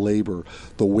Department of Labor,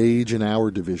 the Wage and Hour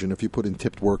Division. If you put in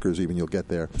tipped workers, even, you'll get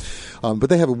there.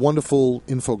 But they have a wonderful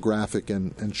infographic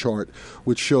and chart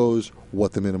which shows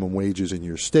what the minimum wage is in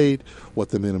your state, what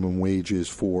the minimum wage is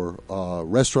for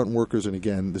restaurant workers. And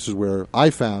again, this is where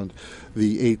I found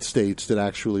the 8 states that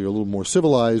actually are a little more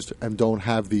civilized and don't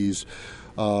have these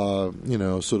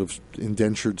sort of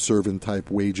indentured servant type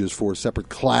wages for a separate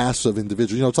class of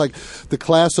individuals. It's like the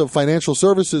class of financial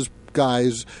services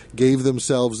guys gave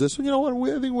themselves this. I think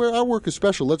our work is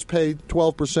special. Let's pay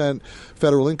 12%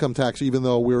 federal income tax, even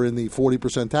though we're in the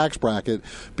 40% tax bracket,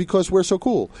 because we're so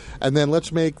cool. And then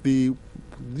let's make the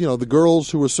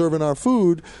girls who are serving our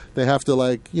food, they have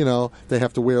to they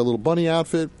have to wear a little bunny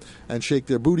outfit and shake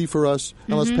their booty for us,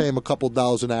 and let's pay them a couple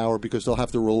dollars an hour, because they'll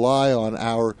have to rely on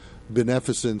our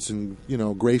beneficence and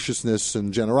graciousness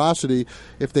and generosity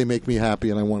if they make me happy,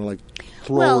 and I want to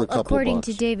throw her a couple bucks. According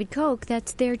to David Koch,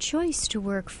 that's their choice to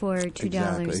work for $2 an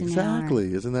hour.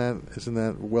 Exactly. Isn't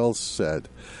that well said?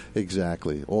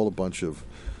 Exactly. All a bunch of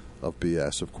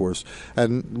BS, of course.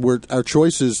 And our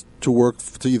choice is to work,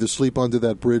 to either sleep under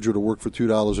that bridge, or to work for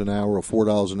 $2 an hour, or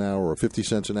 $4 an hour, or 50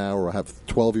 cents an hour, or have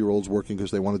 12-year-olds working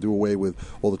because they want to do away with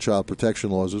all the child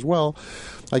protection laws as well.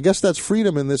 I guess that's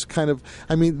freedom in this kind of.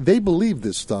 I mean, they believe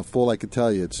this stuff. All I can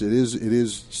tell you, it is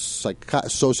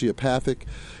sociopathic.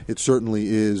 It certainly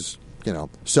is,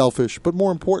 selfish. But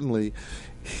more importantly,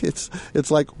 it's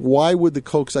like, why would the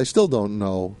Kochs? I still don't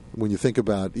know, when you think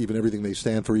about even everything they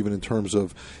stand for, even in terms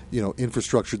of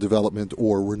infrastructure development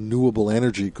or renewable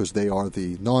energy, because they are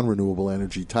the non-renewable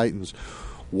energy titans.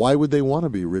 Why would they want to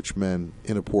be rich men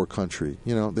in a poor country?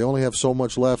 They only have so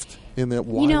much left in their.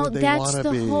 Why would they want to be? That's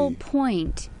the whole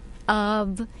point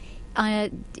of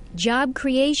job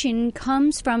creation.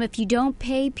 Comes from, if you don't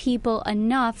pay people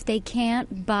enough, they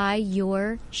can't buy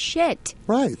your shit.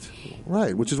 Right.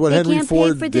 Which is what Henry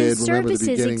Ford did. Remember the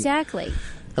beginning. Exactly.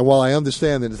 And while I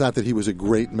understand that it's not that he was a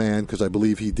great man, because I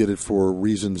believe he did it for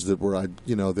reasons that were,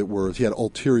 he had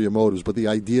ulterior motives. But the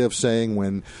idea of saying,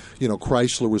 when,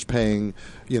 Chrysler was paying,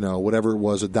 whatever it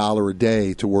was, $1 a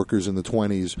day to workers in the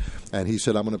 20s, and he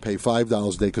said, I'm going to pay $5 a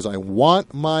day because I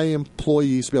want my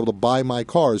employees to be able to buy my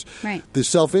cars. Right. The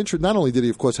self-interest, not only did he,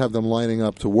 of course, have them lining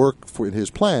up to work in his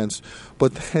plants,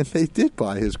 but then they did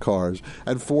buy his cars,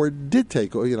 and Ford did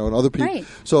take, and other people. Right.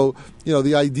 So,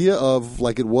 the idea of,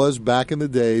 like it was back in the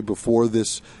day before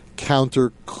this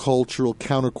counter-cultural,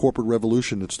 counter-corporate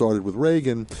revolution that started with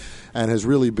Reagan and has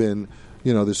really been,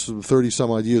 this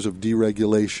 30-some-odd years of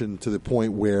deregulation to the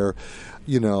point where,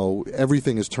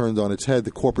 everything is turned on its head.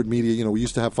 The corporate media, we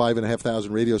used to have 5,500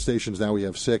 radio stations. Now we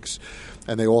have 6,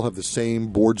 and they all have the same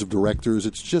boards of directors.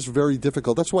 It's just very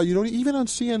difficult. That's why you don't, even on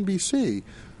CNBC,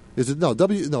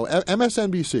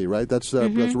 MSNBC, right? That's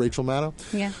Rachel Maddow.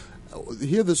 Yeah.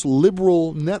 Here, this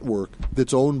liberal network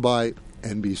that's owned by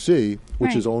NBC,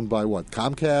 which is owned by what,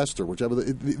 Comcast or whichever.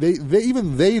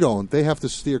 They have to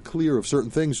steer clear of certain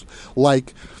things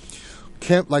like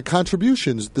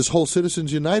contributions. This whole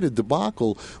Citizens United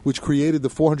debacle, which created the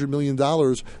 $400 million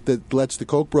that lets the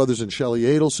Koch brothers and Shelley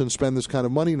Adelson spend this kind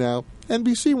of money now.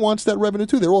 NBC wants that revenue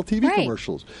too. They're all TV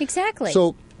commercials. Exactly.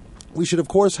 So we should, of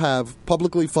course, have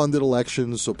publicly funded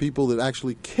elections so people that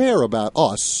actually care about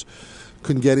us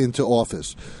can get into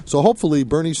office. So hopefully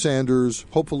Bernie Sanders,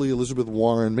 hopefully Elizabeth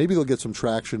Warren, maybe they'll get some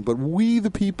traction, but we the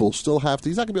people still have to.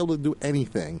 He's not going to be able to do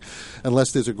anything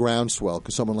unless there's a groundswell,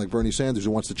 because someone like Bernie Sanders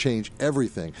who wants to change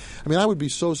everything. I mean, I would be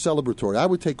so celebratory. I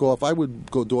would take off. I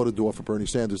would go door to door for Bernie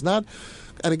Sanders.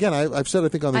 And again, I've said, I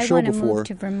think on the show before, I want to move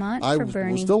to Vermont for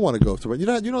Bernie. I still want to go to Vermont.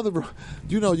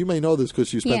 You may know this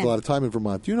because you spent a lot of time in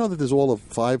Vermont. Do you know that there's all of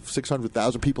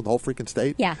 600,000 people in the whole freaking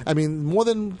state? Yeah. I mean, more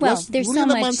than there's so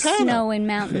much Montana. snow snow and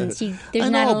mountains. There's I know,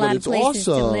 not a lot but of it's places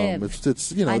awesome. to live.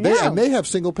 It's I they know. and they have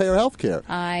single payer health care.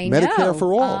 I know. Medicare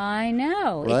for all. I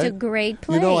know. Right? It's a great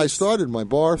place. I started my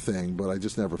bar thing, but I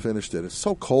just never finished it. It's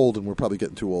so cold, and we're probably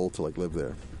getting too old to live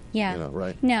there. Yeah.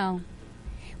 Right? No.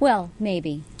 Well,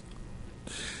 maybe.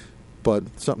 But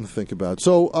something to think about.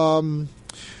 So,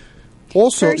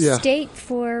 also, First state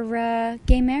for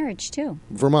gay marriage too.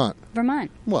 Vermont.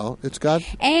 Well, it's got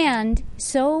and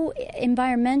so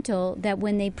environmental that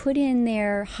when they put in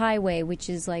their highway, which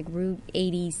is like Route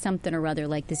 80 something or other,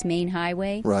 like this main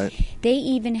highway, right. They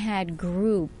even had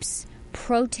groups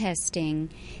protesting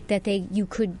that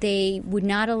they would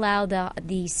not allow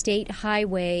the state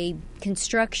highway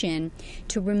construction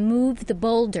to remove the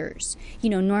boulders.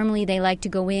 Normally they like to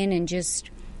go in and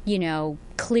just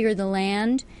clear the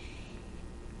land.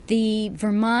 The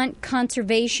Vermont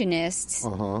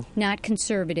conservationists, not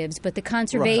conservatives, but the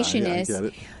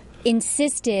conservationists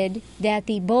insisted that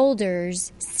the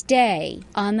boulders stay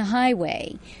on the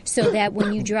highway so that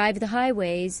when you drive the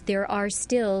highways, there are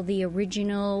still the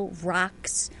original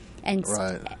rocks. And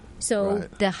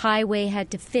the highway had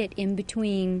to fit in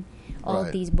between all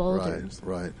of these boulders.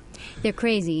 Right. They're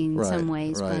crazy in some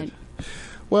ways, but...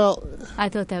 Well, I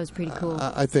thought that was pretty cool.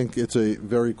 I think it's a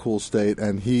very cool state,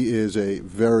 and he is a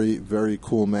very, very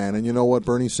cool man. And you know what?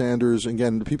 Bernie Sanders,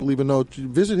 again, people even know,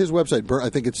 visit his website. I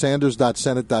think it's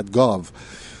sanders.senate.gov.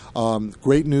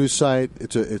 Great news site.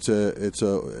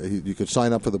 You could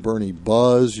sign up for the Bernie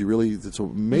Buzz. It's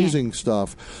amazing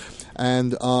stuff.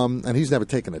 And he's never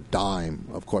taken a dime,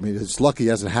 of course. I mean, it's lucky he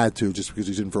hasn't had to just because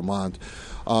he's in Vermont.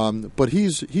 But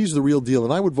he's the real deal,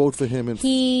 and I would vote for him.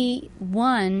 He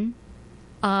won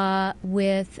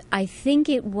with, I think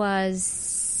it was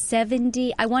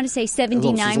 70. I want to say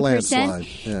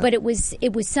 79%, but it was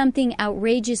something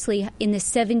outrageously in the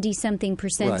 70-something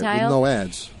percentile.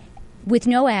 Right, with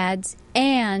no ads,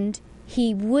 and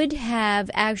he would have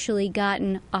actually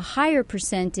gotten a higher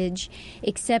percentage,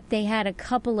 except they had a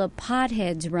couple of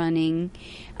potheads running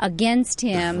against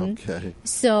him. Okay.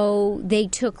 So they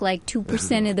took like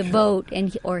 2% of the vote,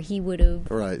 or he would have,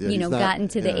 gotten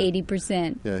to the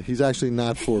 80%. Yeah, he's actually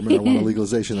not for marijuana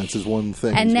legalization. That's his one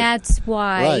thing. And that's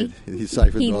why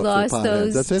he lost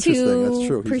those 2%. That's interesting. That's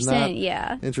true. He's not,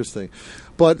 interesting.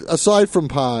 But aside from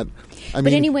pot,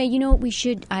 but anyway, you know what we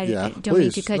should... I don't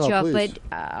mean to cut you off, please. but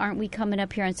aren't we coming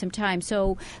up here on some time?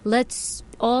 So let's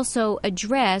also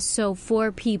address,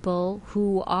 for people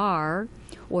who are,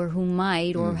 or who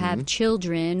might, or have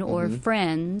children or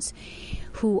friends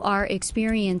who are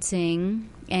experiencing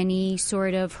any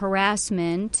sort of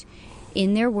harassment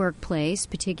in their workplace,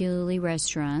 particularly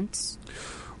restaurants...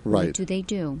 Right. What do they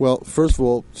do? Well, first of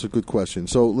all, it's a good question.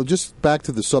 So just back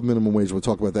to the sub-minimum wage. We'll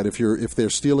talk about that. If they're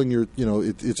stealing your,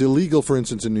 it's illegal, for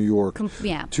instance, in New York,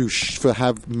 to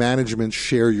have management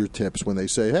share your tips when they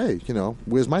say, hey,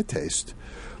 where's my taste?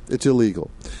 It's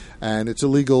illegal, and it's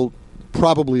illegal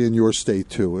probably in your state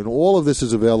too. And all of this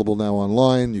is available now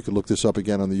online. You can look this up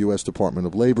again on the U.S. Department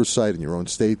of Labor site and your own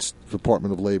state's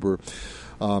Department of Labor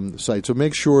site. So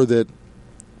make sure that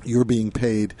you're being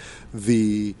paid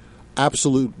the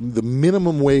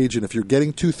minimum wage, and if you're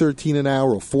getting $2.13 an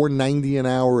hour or $4.90 an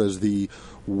hour as the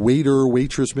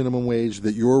waitress minimum wage,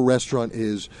 that your restaurant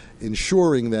is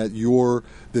ensuring that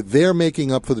they're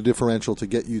making up for the differential to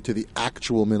get you to the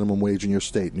actual minimum wage in your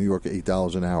state, New York,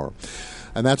 $8 an hour.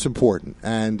 And that's important.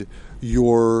 And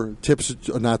your tips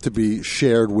are not to be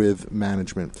shared with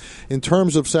management. In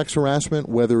terms of sex harassment,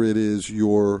 whether it is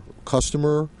your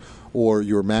customer or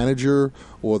your manager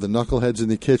or the knuckleheads in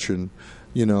the kitchen,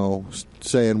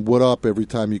 saying what up every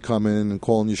time you come in and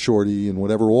calling you shorty and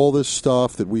whatever, all this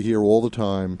stuff that we hear all the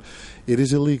time, it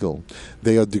is illegal.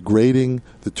 They are degrading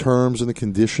the terms and the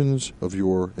conditions of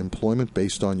your employment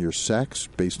based on your sex,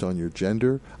 based on your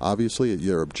gender. Obviously,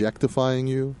 they're objectifying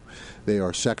you. They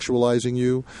are sexualizing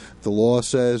you. The law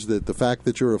says that the fact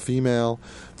that you're a female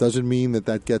doesn't mean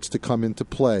that gets to come into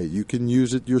play. You can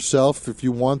use it yourself if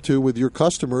you want to with your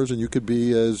customers, and you could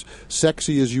be as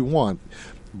sexy as you want.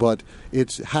 But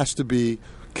it has to be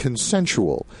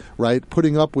consensual, right?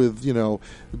 Putting up with when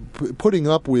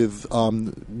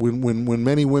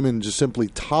many women just simply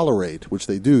tolerate, which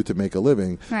they do to make a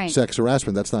living, sex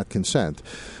harassment, that's not consent.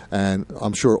 And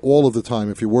I'm sure all of the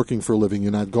time, if you're working for a living,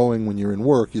 you're not going when you're in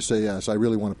work, you say, yes, I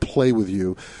really want to play with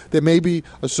you. There may be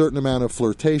a certain amount of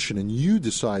flirtation, and you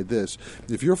decide this.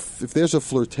 If there's a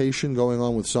flirtation going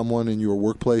on with someone in your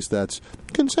workplace that's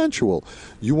consensual,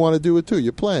 you want to do it too.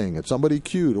 You're playing at somebody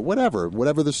cute or whatever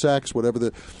the sex,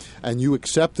 and you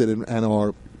accept it and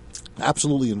are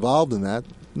absolutely involved in that,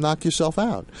 knock yourself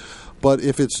out. But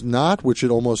if it's not, which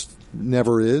it almost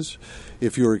never is,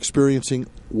 if you're experiencing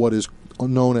what is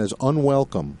known as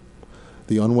unwelcome,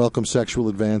 the unwelcome sexual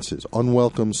advances,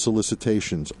 unwelcome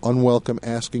solicitations, unwelcome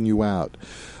asking you out,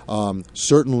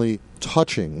 certainly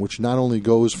touching, which not only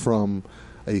goes from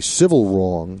a civil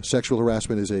wrong, sexual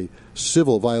harassment is a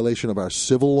civil violation of our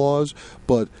civil laws,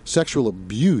 but sexual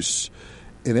abuse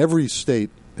in every state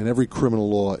and every criminal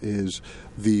law is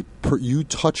you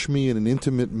touch me in an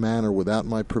intimate manner without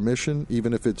my permission,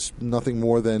 even if it's nothing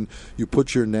more than you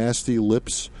put your nasty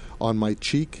lips on my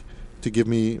cheek to give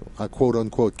me a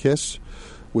quote-unquote kiss,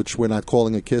 which we're not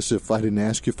calling a kiss if I didn't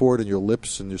ask you for it, and your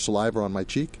lips and your saliva on my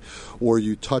cheek, or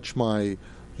you touch my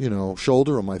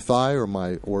shoulder or my thigh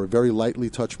or very lightly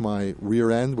touch my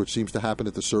rear end, which seems to happen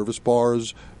at the service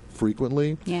bars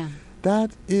frequently. Yeah.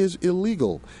 That is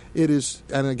illegal. It is,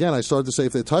 and again, I started to say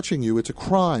if they're touching you, it's a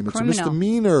crime. It's criminal. A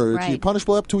misdemeanor. Right. It's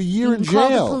punishable up to a year in jail. You can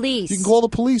call the police. You can call the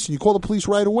police, and you call the police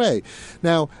right away.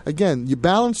 Now, again, you're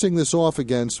balancing this off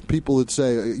against people that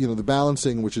say, the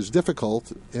balancing, which is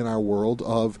difficult in our world,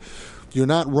 of you're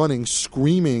not running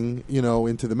screaming,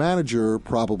 into the manager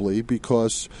probably,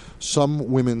 because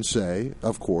some women say,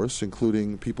 of course,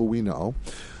 including people we know,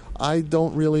 I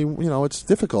don't really, it's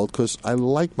difficult because I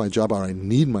like my job, or I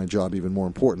need my job, even more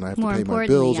important. I have to pay my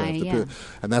bills.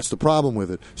 And that's the problem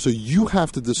with it. So you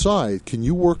have to decide, can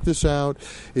you work this out?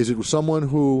 Is it someone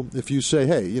who, if you say,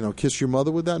 hey, kiss your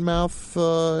mother with that mouth,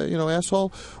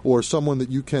 asshole, or someone that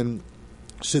you can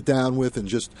sit down with and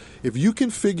just, if you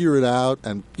can figure it out,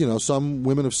 and some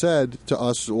women have said to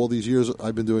us all these years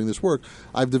I've been doing this work,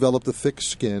 I've developed a thick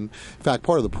skin. In fact,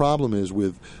 part of the problem is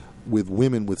with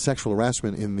women with sexual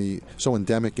harassment so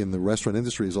endemic in the restaurant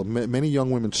industry is many young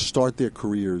women start their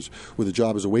careers with a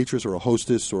job as a waitress or a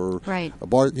hostess or right. a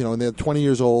bar, and they're 20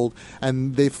 years old,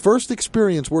 and their first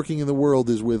experience working in the world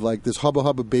is with like this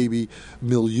hubba baby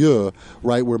milieu,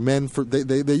 right, where men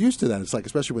they're used to that. It's like,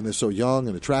 especially when they're so young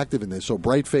and attractive and they're so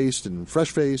bright faced and fresh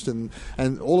faced, and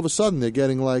all of a sudden they're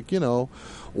getting like all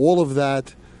of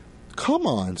that come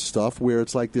on stuff where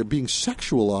it's like they're being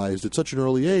sexualized at such an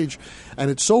early age,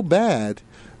 and it's so bad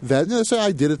that, say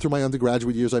I did it through my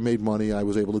undergraduate years, I made money, I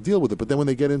was able to deal with it, but then when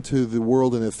they get into the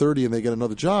world and they're 30 and they get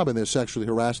another job and they're sexually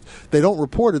harassed, they don't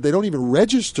report it, they don't even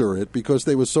register it because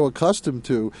they were so accustomed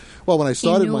to, when I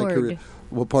started my career,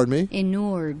 pardon me?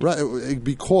 Inured. Right,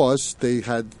 because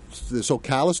they're so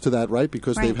callous to that, right,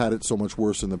 because they've had it so much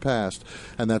worse in the past,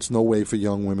 and that's no way for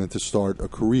young women to start a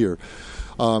career.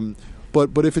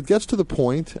 But if it gets to the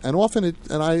point, and often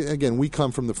we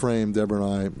come from the frame, Deborah and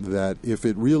I, that if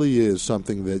it really is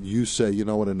something that you say,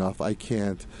 enough, I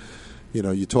can't,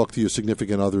 you talk to your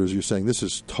significant others, you're saying, this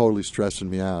is totally stressing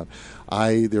me out.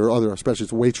 There are other, especially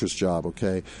it's a waitress job,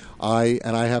 okay? I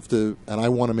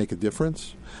want to make a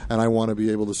difference, and I want to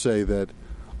be able to say that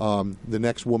the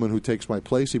next woman who takes my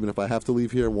place, even if I have to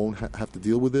leave here, won't have to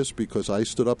deal with this because I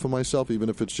stood up for myself, even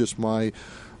if it's just my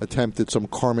attempt at some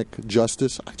karmic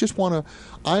justice.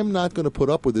 I'm not going to put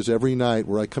up with this every night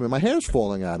where I come in, my hair's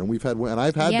falling out, and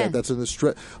I've had that. That's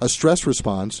a stress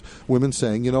response. Women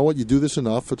saying, you know what, you do this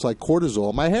enough, it's like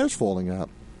cortisol, my hair's falling out.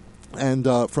 And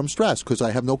from stress, because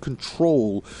I have no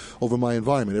control over my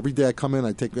environment. Every day I come in,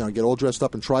 I get all dressed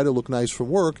up and try to look nice for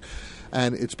work,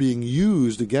 and it's being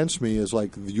used against me as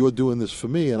like, you're doing this for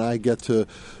me, and I get to,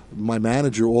 my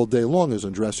manager all day long is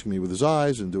undressing me with his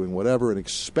eyes and doing whatever and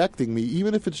expecting me,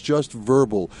 even if it's just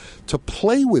verbal, to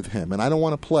play with him, and I don't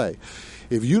want to play.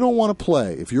 If you don't want to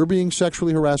play, if you're being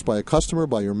sexually harassed by a customer,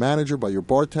 by your manager, by your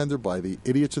bartender, by the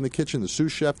idiots in the kitchen, the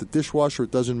sous chef, the dishwasher,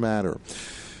 it doesn't matter,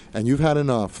 and you've had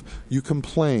enough, you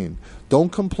complain. Don't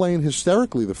complain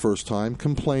hysterically the first time.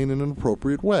 Complain in an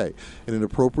appropriate way, in an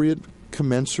appropriate,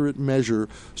 commensurate measure.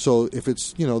 So if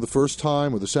it's, the first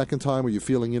time or the second time where you're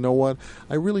feeling,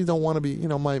 I really don't want to be,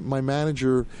 my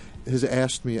manager has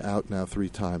asked me out now 3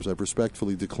 times. I've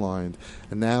respectfully declined.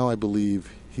 And now I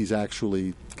believe he's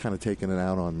actually kind of taken it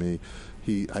out on me.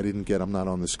 I'm not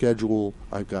on the schedule.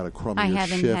 I've got a crummier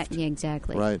shift.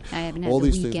 Exactly. Right. I haven't had all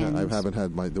the these weekends. things. I haven't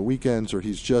had the weekends, or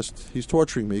he's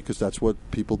torturing me because that's what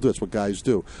people do. That's what guys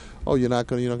do. Oh, you're not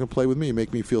going to play with me. You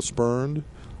make me feel spurned.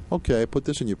 Okay, put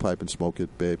this in your pipe and smoke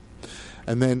it, babe.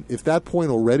 And then, if that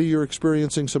point already you're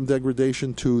experiencing some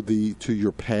degradation to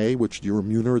your pay, which your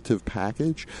remunerative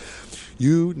package,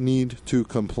 you need to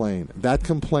complain. That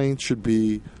complaint should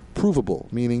be provable,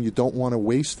 meaning you don't want to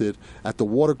waste it at the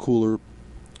water cooler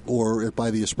or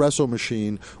by the espresso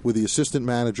machine with the assistant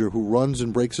manager who runs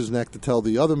and breaks his neck to tell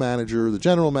the other manager, the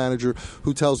general manager,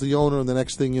 who tells the owner, and the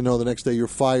next thing you know, the next day you're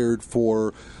fired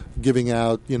for giving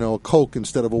out, a Coke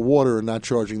instead of a water and not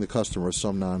charging the customer,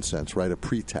 some nonsense, right? A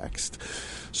pretext.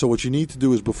 So what you need to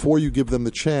do is, before you give them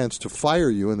the chance to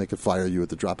fire you, and they could fire you at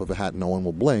the drop of a hat and no one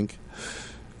will blink,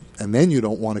 And then you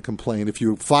don't want to complain. If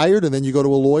you're fired and then you go to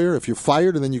a lawyer, if you're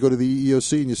fired and then you go to the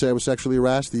EEOC and you say I was sexually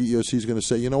harassed, the EEOC is going to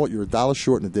say, you know what, you're $1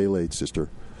 short and a day late, sister.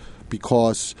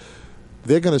 Because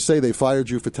they're going to say they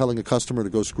fired you for telling a customer to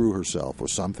go screw herself or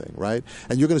something, right?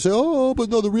 And you're going to say, oh, but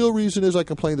no, the real reason is I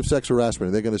complained of sex harassment.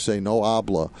 And they're going to say, no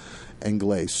habla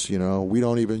inglés,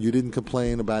 you didn't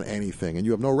complain about anything, and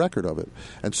you have no record of it.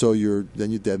 And so you're dead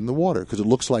in the water because it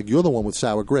looks like you're the one with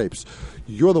sour grapes.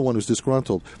 You're the one who's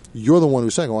disgruntled. You're the one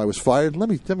who's saying, oh, I was fired. Let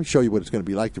me show you what it's going to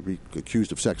be like to be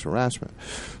accused of sex harassment.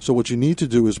 So what you need to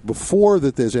do is before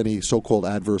that there's any so-called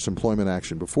adverse employment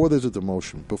action, before there's a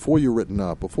demotion, before you're written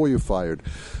up, before you're fired,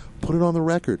 put it on the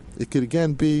record. It could,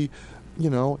 again, be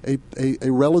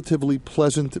a relatively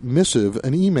pleasant missive,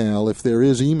 an email, if there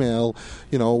is email.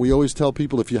 We always tell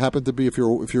people if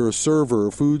you're a server,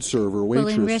 a food server, a waitress.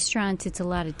 Well, in restaurants, it's a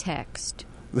lot of text.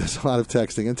 There's a lot of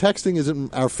texting. And texting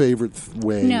isn't our favorite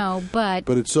way. No, but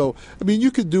it's so...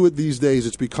 you could do it these days.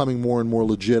 It's becoming more and more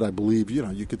legit, I believe.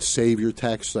 You could save your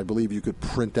texts. I believe you could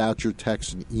print out your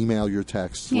texts and email your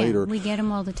texts later. We get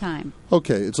them all the time.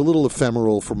 Okay, it's a little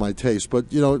ephemeral for my taste, but,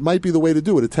 it might be the way to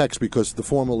do it, a text, because the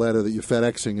formal letter that you're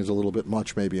FedExing is a little bit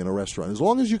much maybe in a restaurant. As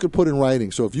long as you could put in writing.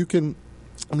 So if you can...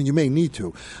 you may need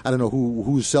to. I don't know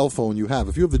whose cell phone you have.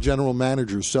 If you have the general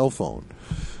manager's cell phone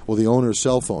or the owner's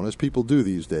cell phone, as people do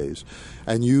these days,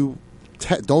 and you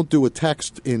don't do a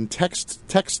text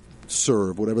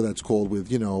serve, whatever that's called,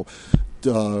 with, I don't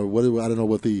know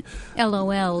what the...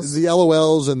 LOLs. The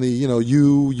LOLs and the,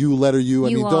 you letter you.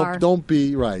 Don't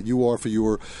be... Right, you are for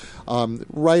your...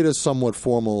 write a somewhat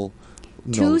formal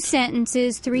note. 2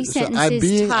 sentences, 3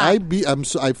 sentences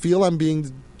top. I feel I'm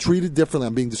being treated differently.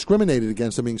 I'm being discriminated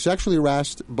against. I'm being sexually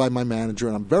harassed by my manager,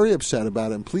 and I'm very upset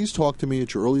about it. And please talk to me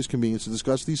at your earliest convenience to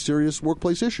discuss these serious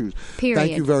workplace issues. Period.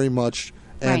 Thank you very much,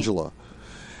 Angela. Right.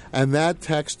 And that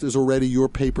text is already your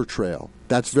paper trail.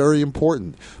 That's very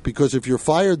important, because if you're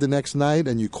fired the next night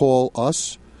and you call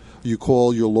us, you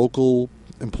call your local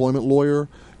employment lawyer,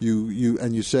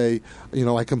 you say,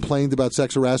 I complained about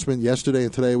sex harassment yesterday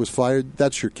and today I was fired,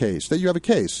 that's your case. That you have a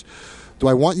case. Do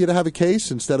I want you to have a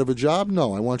case instead of a job?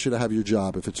 No, I want you to have your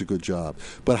job if it's a good job.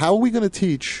 But how are we going to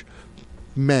teach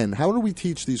men? How do we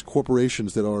teach these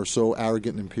corporations that are so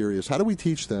arrogant and imperious? How do we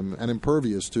teach them and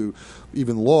impervious to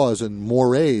even laws and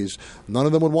mores? None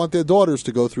of them would want their daughters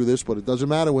to go through this, but it doesn't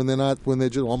matter when they're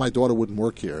just, my daughter wouldn't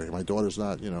work here. My daughter's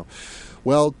not,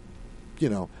 Well,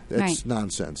 it's right.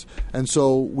 Nonsense. And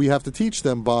so we have to teach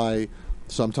them by...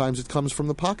 Sometimes it comes from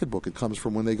the pocketbook. It comes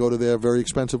from when they go to their very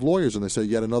expensive lawyers and they say,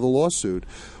 yet another lawsuit.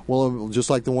 Well, just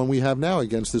like the one we have now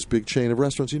against this big chain of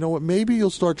restaurants. You know what? Maybe you'll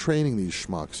start training these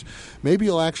schmucks. Maybe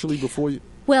you'll actually, before you...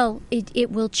 Well,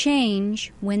 it will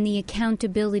change when the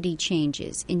accountability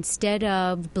changes. Instead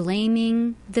of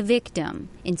blaming the victim,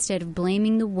 instead of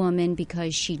blaming the woman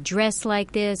because she dressed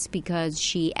like this, because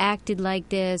she acted like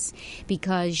this,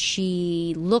 because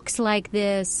she looks like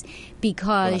this,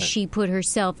 because Right. she put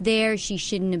herself there, she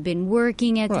shouldn't have been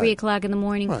working at Right. 3 o'clock in the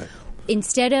morning. Right.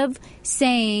 Instead of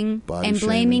saying Body and shaming,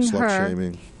 blaming slut her,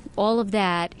 shaming. all of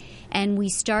that, and we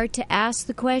start to ask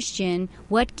the question,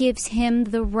 what gives him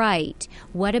the right?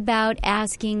 What about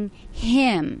asking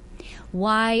him,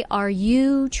 why are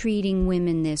you treating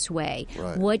women this way?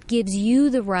 Right. What gives you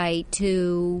the right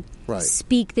to Right.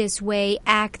 speak this way,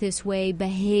 act this way,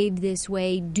 behave this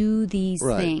way, do these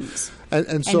Right. things?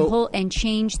 And so... And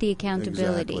change the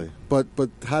accountability. Exactly. But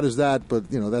how does that... But,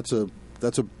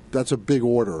 that's a big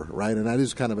order, right? And that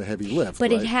is kind of a heavy lift.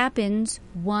 But right? it happens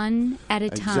one at a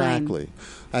time. Exactly.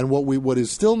 And what is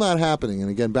still not happening,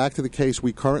 and again, back to the case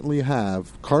we currently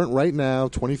have, right now,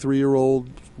 23-year-old,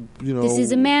 This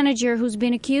is a manager who's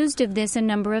been accused of this a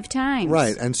number of times.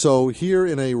 Right. And so here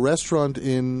in a restaurant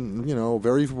in,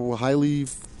 very highly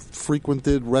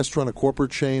frequented restaurant, a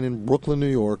corporate chain in Brooklyn, New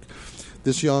York,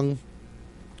 this young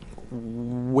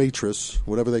waitress,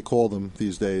 whatever they call them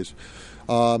these days,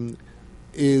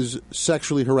 is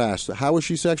sexually harassed. How is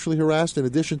she sexually harassed? In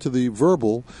addition to the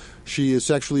verbal, she is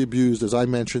sexually abused, as I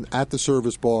mentioned, at the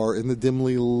service bar in the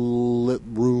dimly lit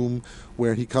room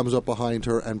where he comes up behind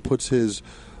her and puts his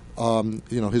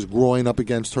groin up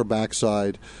against her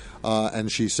backside.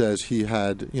 And she says he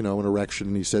had, an erection,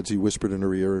 and he says he whispered in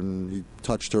her ear and he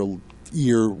touched her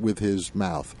ear with his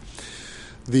mouth.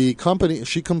 The company,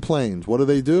 she complained. What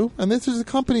do? And this is a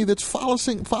company that's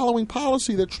following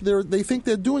policy that they think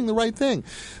they're doing the right thing.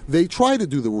 They try to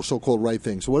do the so-called right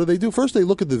thing. So what do? First, they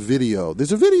look at the video.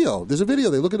 There's a video.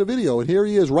 They look at a video, and here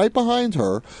he is right behind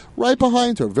her,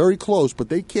 very close, but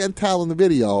they can't tell in the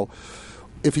video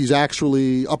if he's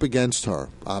actually up against her,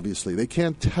 obviously. They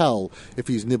can't tell if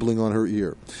he's nibbling on her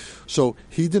ear. So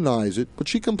he denies it, but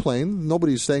she complained.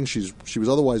 Nobody's saying she was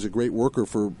otherwise a great worker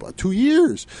for 2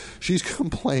 years. She's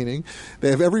complaining. They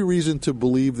have every reason to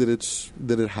believe that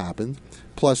it happened.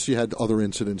 Plus, she had other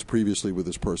incidents previously with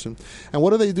this person. And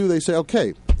what do? They say,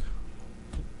 okay,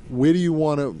 where do you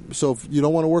want to... So if you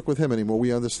don't want to work with him anymore,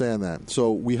 we understand that.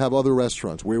 So we have other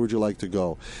restaurants. Where would you like to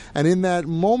go? And in that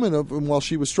moment while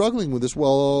she was struggling with this,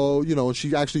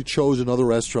 she actually chose another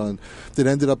restaurant that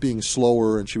ended up being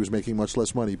slower and she was making much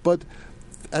less money. But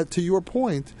to your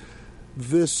point,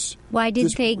 why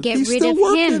did they get rid of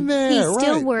him? He's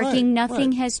still working.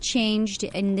 Nothing has changed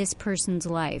in this person's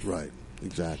life. Right.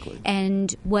 Exactly.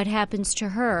 And what happens to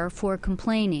her for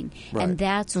complaining. Right. And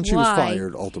that's and why... she was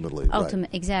fired, ultimately.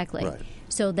 Exactly. Right.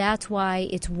 So that's why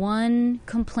it's one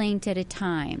complaint at a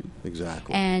time.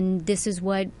 Exactly. And this is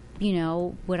what,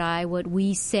 what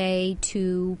we say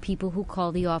to people who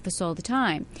call the office all the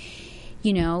time.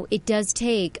 It does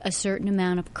take a certain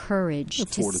amount of courage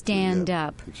to stand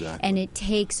up. Exactly. And it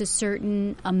takes a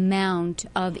certain amount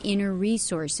of inner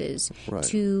resources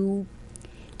to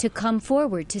come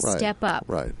forward, to step up.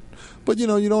 Right. But, you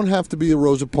don't have to be a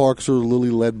Rosa Parks or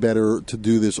Lily Ledbetter to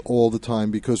do this all the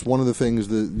time, because one of the things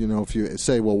that, if you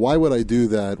say, well, why would I do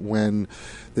that when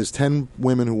there's 10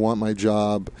 women who want my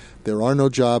job, there are no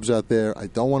jobs out there, I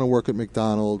don't want to work at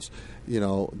McDonald's,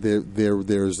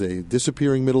 there's a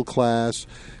disappearing middle class.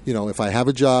 If I have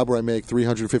a job where I make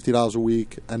 $350 a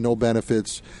week and no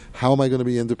benefits, how am I going to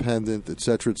be independent, et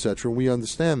cetera, et cetera? And we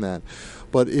understand that.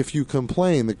 But if you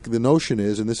complain, the notion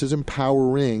is, and this is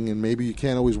empowering, and maybe you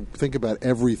can't always think about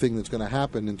everything that's going to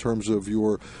happen in terms of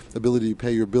your ability to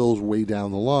pay your bills way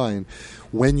down the line.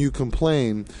 When you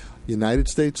complain, United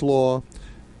States law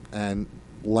and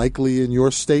likely in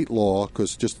your state law,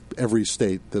 because just every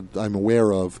state that I'm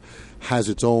aware of has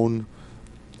its own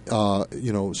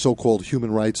so-called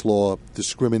human rights law,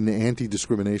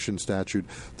 anti-discrimination statute.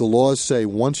 The laws say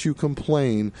once you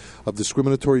complain of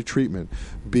discriminatory treatment,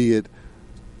 be it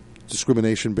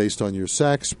discrimination based on your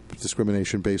sex,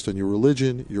 discrimination based on your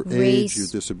religion, your age, your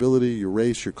disability, your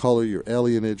race, your color, your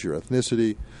alienage, your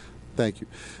ethnicity. Thank you.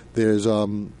 There's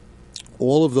all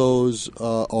of those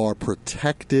are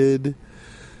protected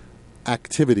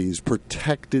activities,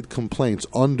 protected complaints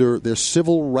under their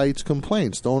civil rights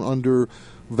complaints. Don't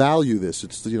undervalue this.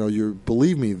 It's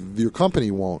believe me, your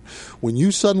company won't. When you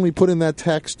suddenly put in that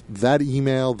text, that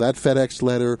email, that FedEx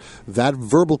letter, that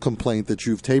verbal complaint that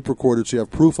you've tape recorded so you have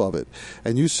proof of it,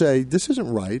 and you say this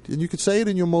isn't right, and you could say it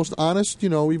in your most honest,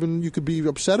 even you could be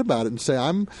upset about it and say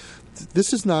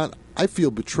this is not. I feel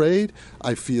betrayed.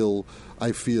 I feel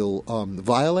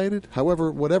violated.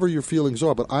 However, whatever your feelings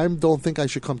are, but I don't think I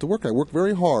should come to work. I work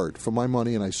very hard for my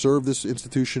money, and I serve this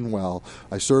institution well.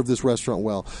 I serve this restaurant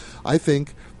well. I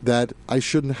think that I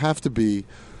shouldn't have to be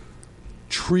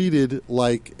treated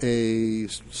like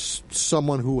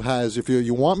someone who has. If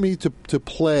you want me to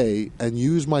play and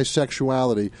use my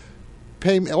sexuality,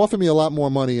 offer me a lot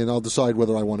more money, and I'll decide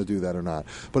whether I want to do that or not.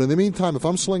 But in the meantime, if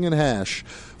I'm slinging hash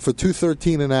for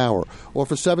 $2.13 an hour, or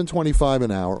for $7.25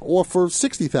 an hour, or for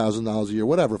 $60,000 a year,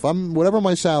 whatever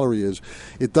my salary is,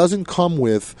 it doesn't come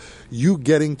with you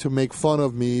getting to make fun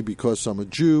of me because I'm a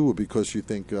Jew, or because you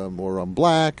think, or I'm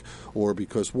black, or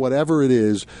because whatever it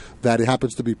is that it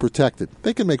happens to be protected.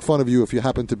 They can make fun of you if you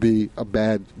happen to be a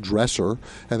bad dresser,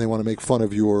 and they want to make fun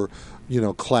of your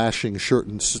clashing shirt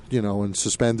and and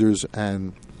suspenders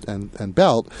and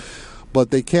belt, but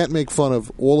they can't make fun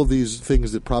of all of these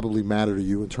things that probably matter to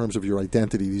you in terms of your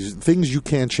identity, these things you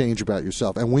can't change about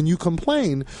yourself. And when you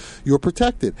complain, you're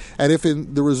protected. And if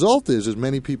the result is, as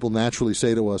many people naturally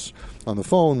say to us on the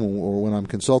phone or when I'm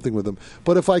consulting with them,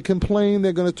 but if I complain,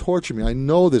 they're going to torture me. I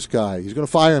know this guy. He's going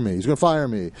to fire me. He's going to fire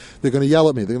me. They're going to yell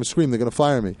at me. They're going to scream. They're going to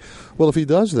fire me. Well, if he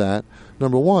does that,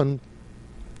 number one,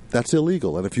 that's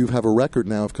illegal. And if you have a record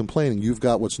now of complaining, you've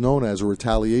got what's known as a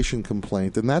retaliation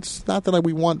complaint. And that's not that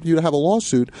we want you to have a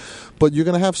lawsuit, but you're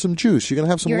going to have some juice. You're going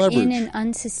to have some leverage. You're in an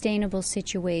unsustainable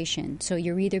situation. So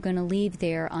you're either going to leave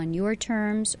there on your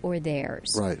terms or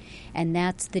theirs. Right. And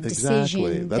that's the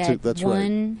decision that's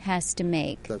one has to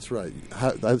make. That's right.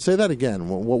 I'd say that again.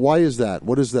 Why is that?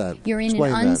 What is that? You're in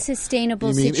Explain an unsustainable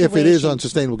situation. You mean situation. if it is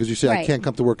unsustainable, because you say, I can't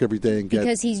come to work every day and get...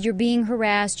 Because you're being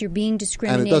harassed, you're being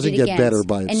discriminated against. And it doesn't get better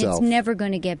by itself. And it's never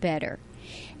going to get better.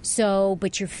 So,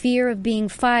 but your fear of being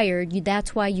fired,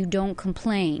 that's why you don't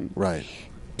complain. Right.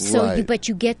 So, but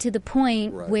you get to the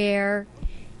point where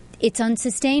it's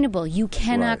unsustainable. You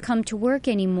cannot Right. come to work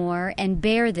anymore and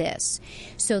bear this.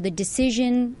 So the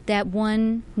decision that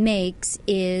one makes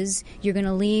is you're going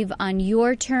to leave on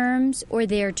your terms or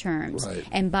their terms. Right.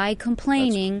 And by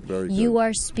complaining, That's very you good.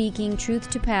 are speaking truth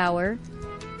to power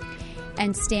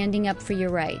and standing up for your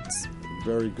rights.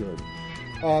 Very good.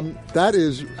 That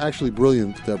is actually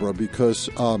brilliant, Deborah, because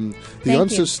the Thank you.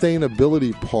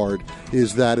 unsustainability part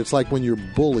is that it's like when you're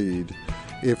bullied.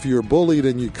 If you're bullied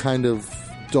and you kind of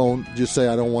don't just say,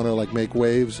 I don't want to like make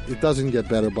waves, it doesn't get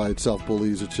better by itself,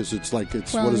 bullies. It's what is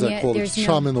Well, that yeah, called? there's It's no-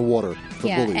 chum in the water for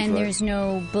Yeah, bullies, and right? there's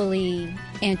no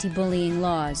anti-bullying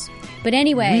laws. But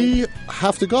anyway, We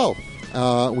have to go.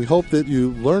 We hope that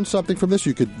you learned something from this.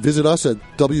 You could visit us at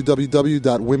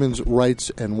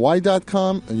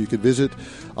www.womensrightsny.com, and you could visit,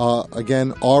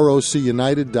 again,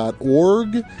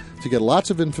 rocunited.org to get lots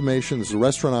of information. There's the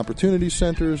Restaurant Opportunity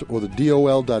Centers or the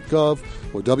DOL.gov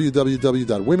or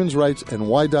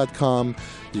www.womensrightsny.com.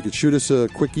 You could shoot us a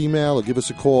quick email or give us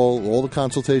a call. All the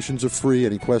consultations are free.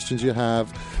 Any questions you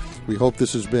have. We hope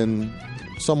this has been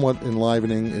somewhat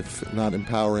enlivening, if not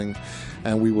empowering.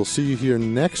 And we will see you here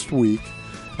next week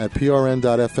at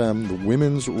PRN.FM, the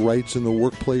Women's Rights in the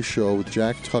Workplace show with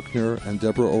Jack Tuckner and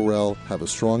Deborah Orell. Have a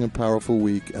strong and powerful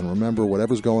week. And remember,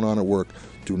 whatever's going on at work,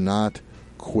 do not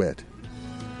quit.